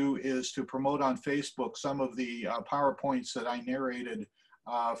going to do is to promote on Facebook some of the PowerPoints that I narrated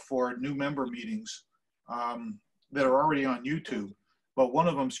for new member meetings that are already on YouTube. But one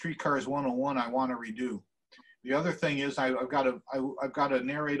of them, Streetcars 101, I want to redo. The other thing is I've got to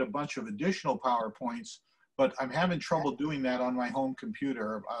narrate a bunch of additional PowerPoints, but I'm having trouble doing that on my home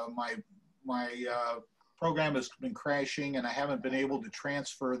computer. My program has been crashing and I haven't been able to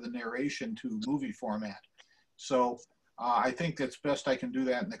transfer the narration to movie format. So I think it's best I can do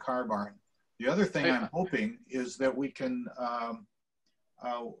that in the car barn. The other thing I'm hoping is that we can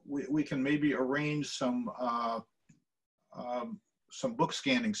maybe arrange some book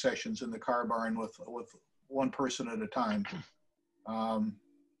scanning sessions in the car barn with one person at a time.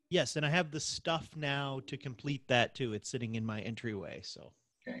 Yes, and I have the stuff now to complete that too. It's sitting in my entryway. So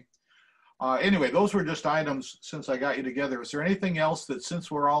okay. Anyway, those were just items since I got you together. Is there anything else that,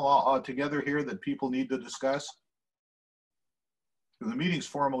 since we're all together here, that people need to discuss? The meeting's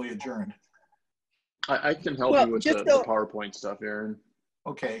formally adjourned. I can help you with the PowerPoint stuff, Aaron.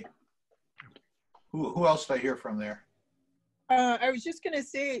 Okay. Who else did I hear from there? I was just going to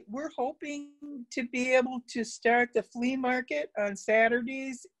say, we're hoping to be able to start the flea market on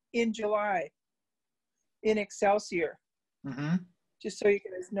Saturdays in July in Excelsior. Mm-hmm. Just so you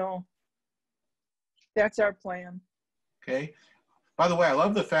guys know. That's our plan. Okay. By the way, I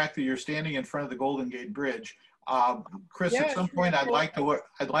love the fact that you're standing in front of the Golden Gate Bridge. Chris, at some point, I'd like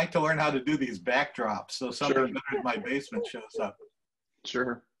to learn how to do these backdrops so something better in my basement shows up.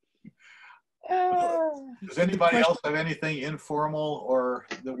 Sure. Does anybody else have anything informal or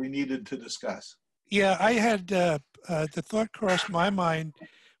that we needed to discuss? Yeah, I had the thought crossed my mind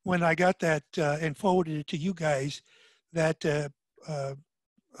when I got that and forwarded it to you guys, that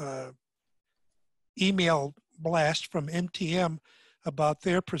email blast from MTM about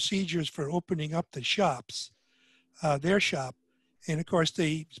their procedures for opening up the shops, their shop. And of course,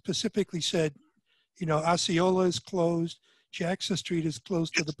 they specifically said, you know, Osceola is closed, Jackson Street is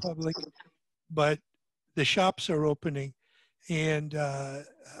closed to the public, but the shops are opening. And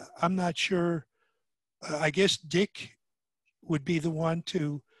I'm not sure, I guess Dick would be the one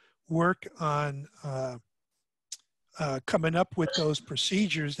to work on coming up with those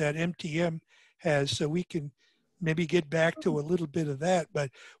procedures that MTM has, so we can maybe get back to a little bit of that. But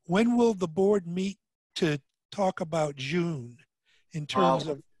when will the board meet to talk about June in terms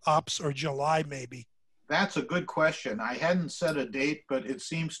of ops, or July maybe? That's a good question. I hadn't set a date, but it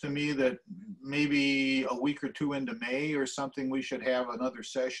seems to me that maybe a week or two into May or something, we should have another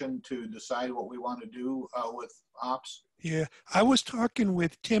session to decide what we want to do with ops. Yeah, I was talking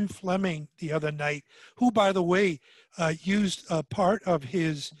with Tim Fleming the other night, who, by the way, used a part of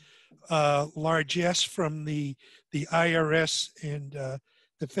his largesse from the IRS and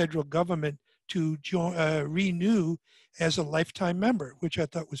the federal government to renew as a lifetime member, which I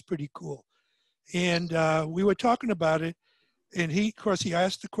thought was pretty cool. And we were talking about it, and he, of course, he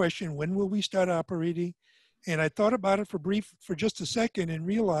asked the question, when will we start operating? And I thought about it for just a second and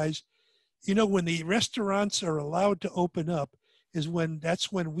realized, you know, when the restaurants are allowed to open up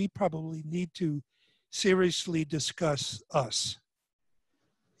that's when we probably need to seriously discuss us,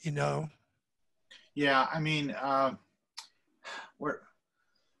 you know? Yeah, I mean,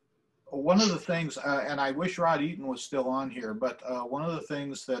 one of the things, and I wish Rod Eaton was still on here, but one of the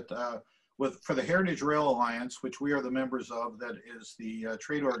things that for the Heritage Rail Alliance, which we are the members of, that is the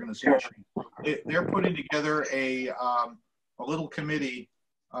trade organization, they're putting together a little committee,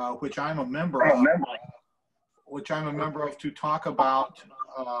 which I'm a member of, to talk about,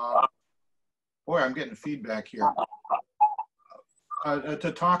 boy, I'm getting feedback here,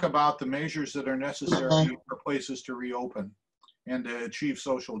 to talk about the measures that are necessary for places to reopen and to achieve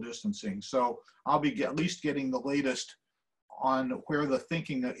social distancing. So I'll be at least getting the latest on where the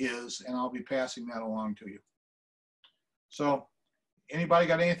thinking is, and I'll be passing that along to you. So anybody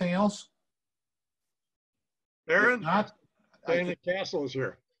got anything else? Aaron, not, Stanley Castle is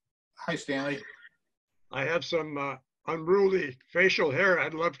here. Hi, Stanley. I have some unruly facial hair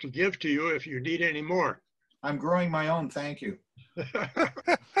I'd love to give to you if you need any more. I'm growing my own, thank you.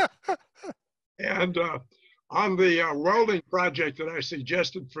 And on the welding project that I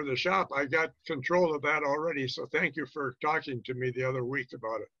suggested for the shop, I got control of that already. So thank you for talking to me the other week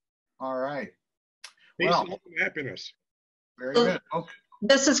about it. All right. Peace Well, and happiness. Very good. Okay.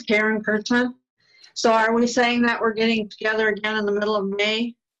 This is Karen Kurtzman. So are we saying that we're getting together again in the middle of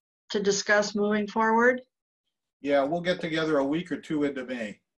May to discuss moving forward? Yeah, we'll get together a week or two into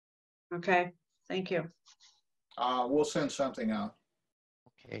May. Okay, thank you. We'll send something out.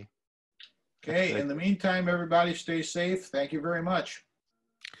 Okay. Okay, in the meantime, everybody stay safe. Thank you very much.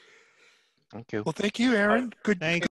 Thank you. Well, thank you, Aaron. Good.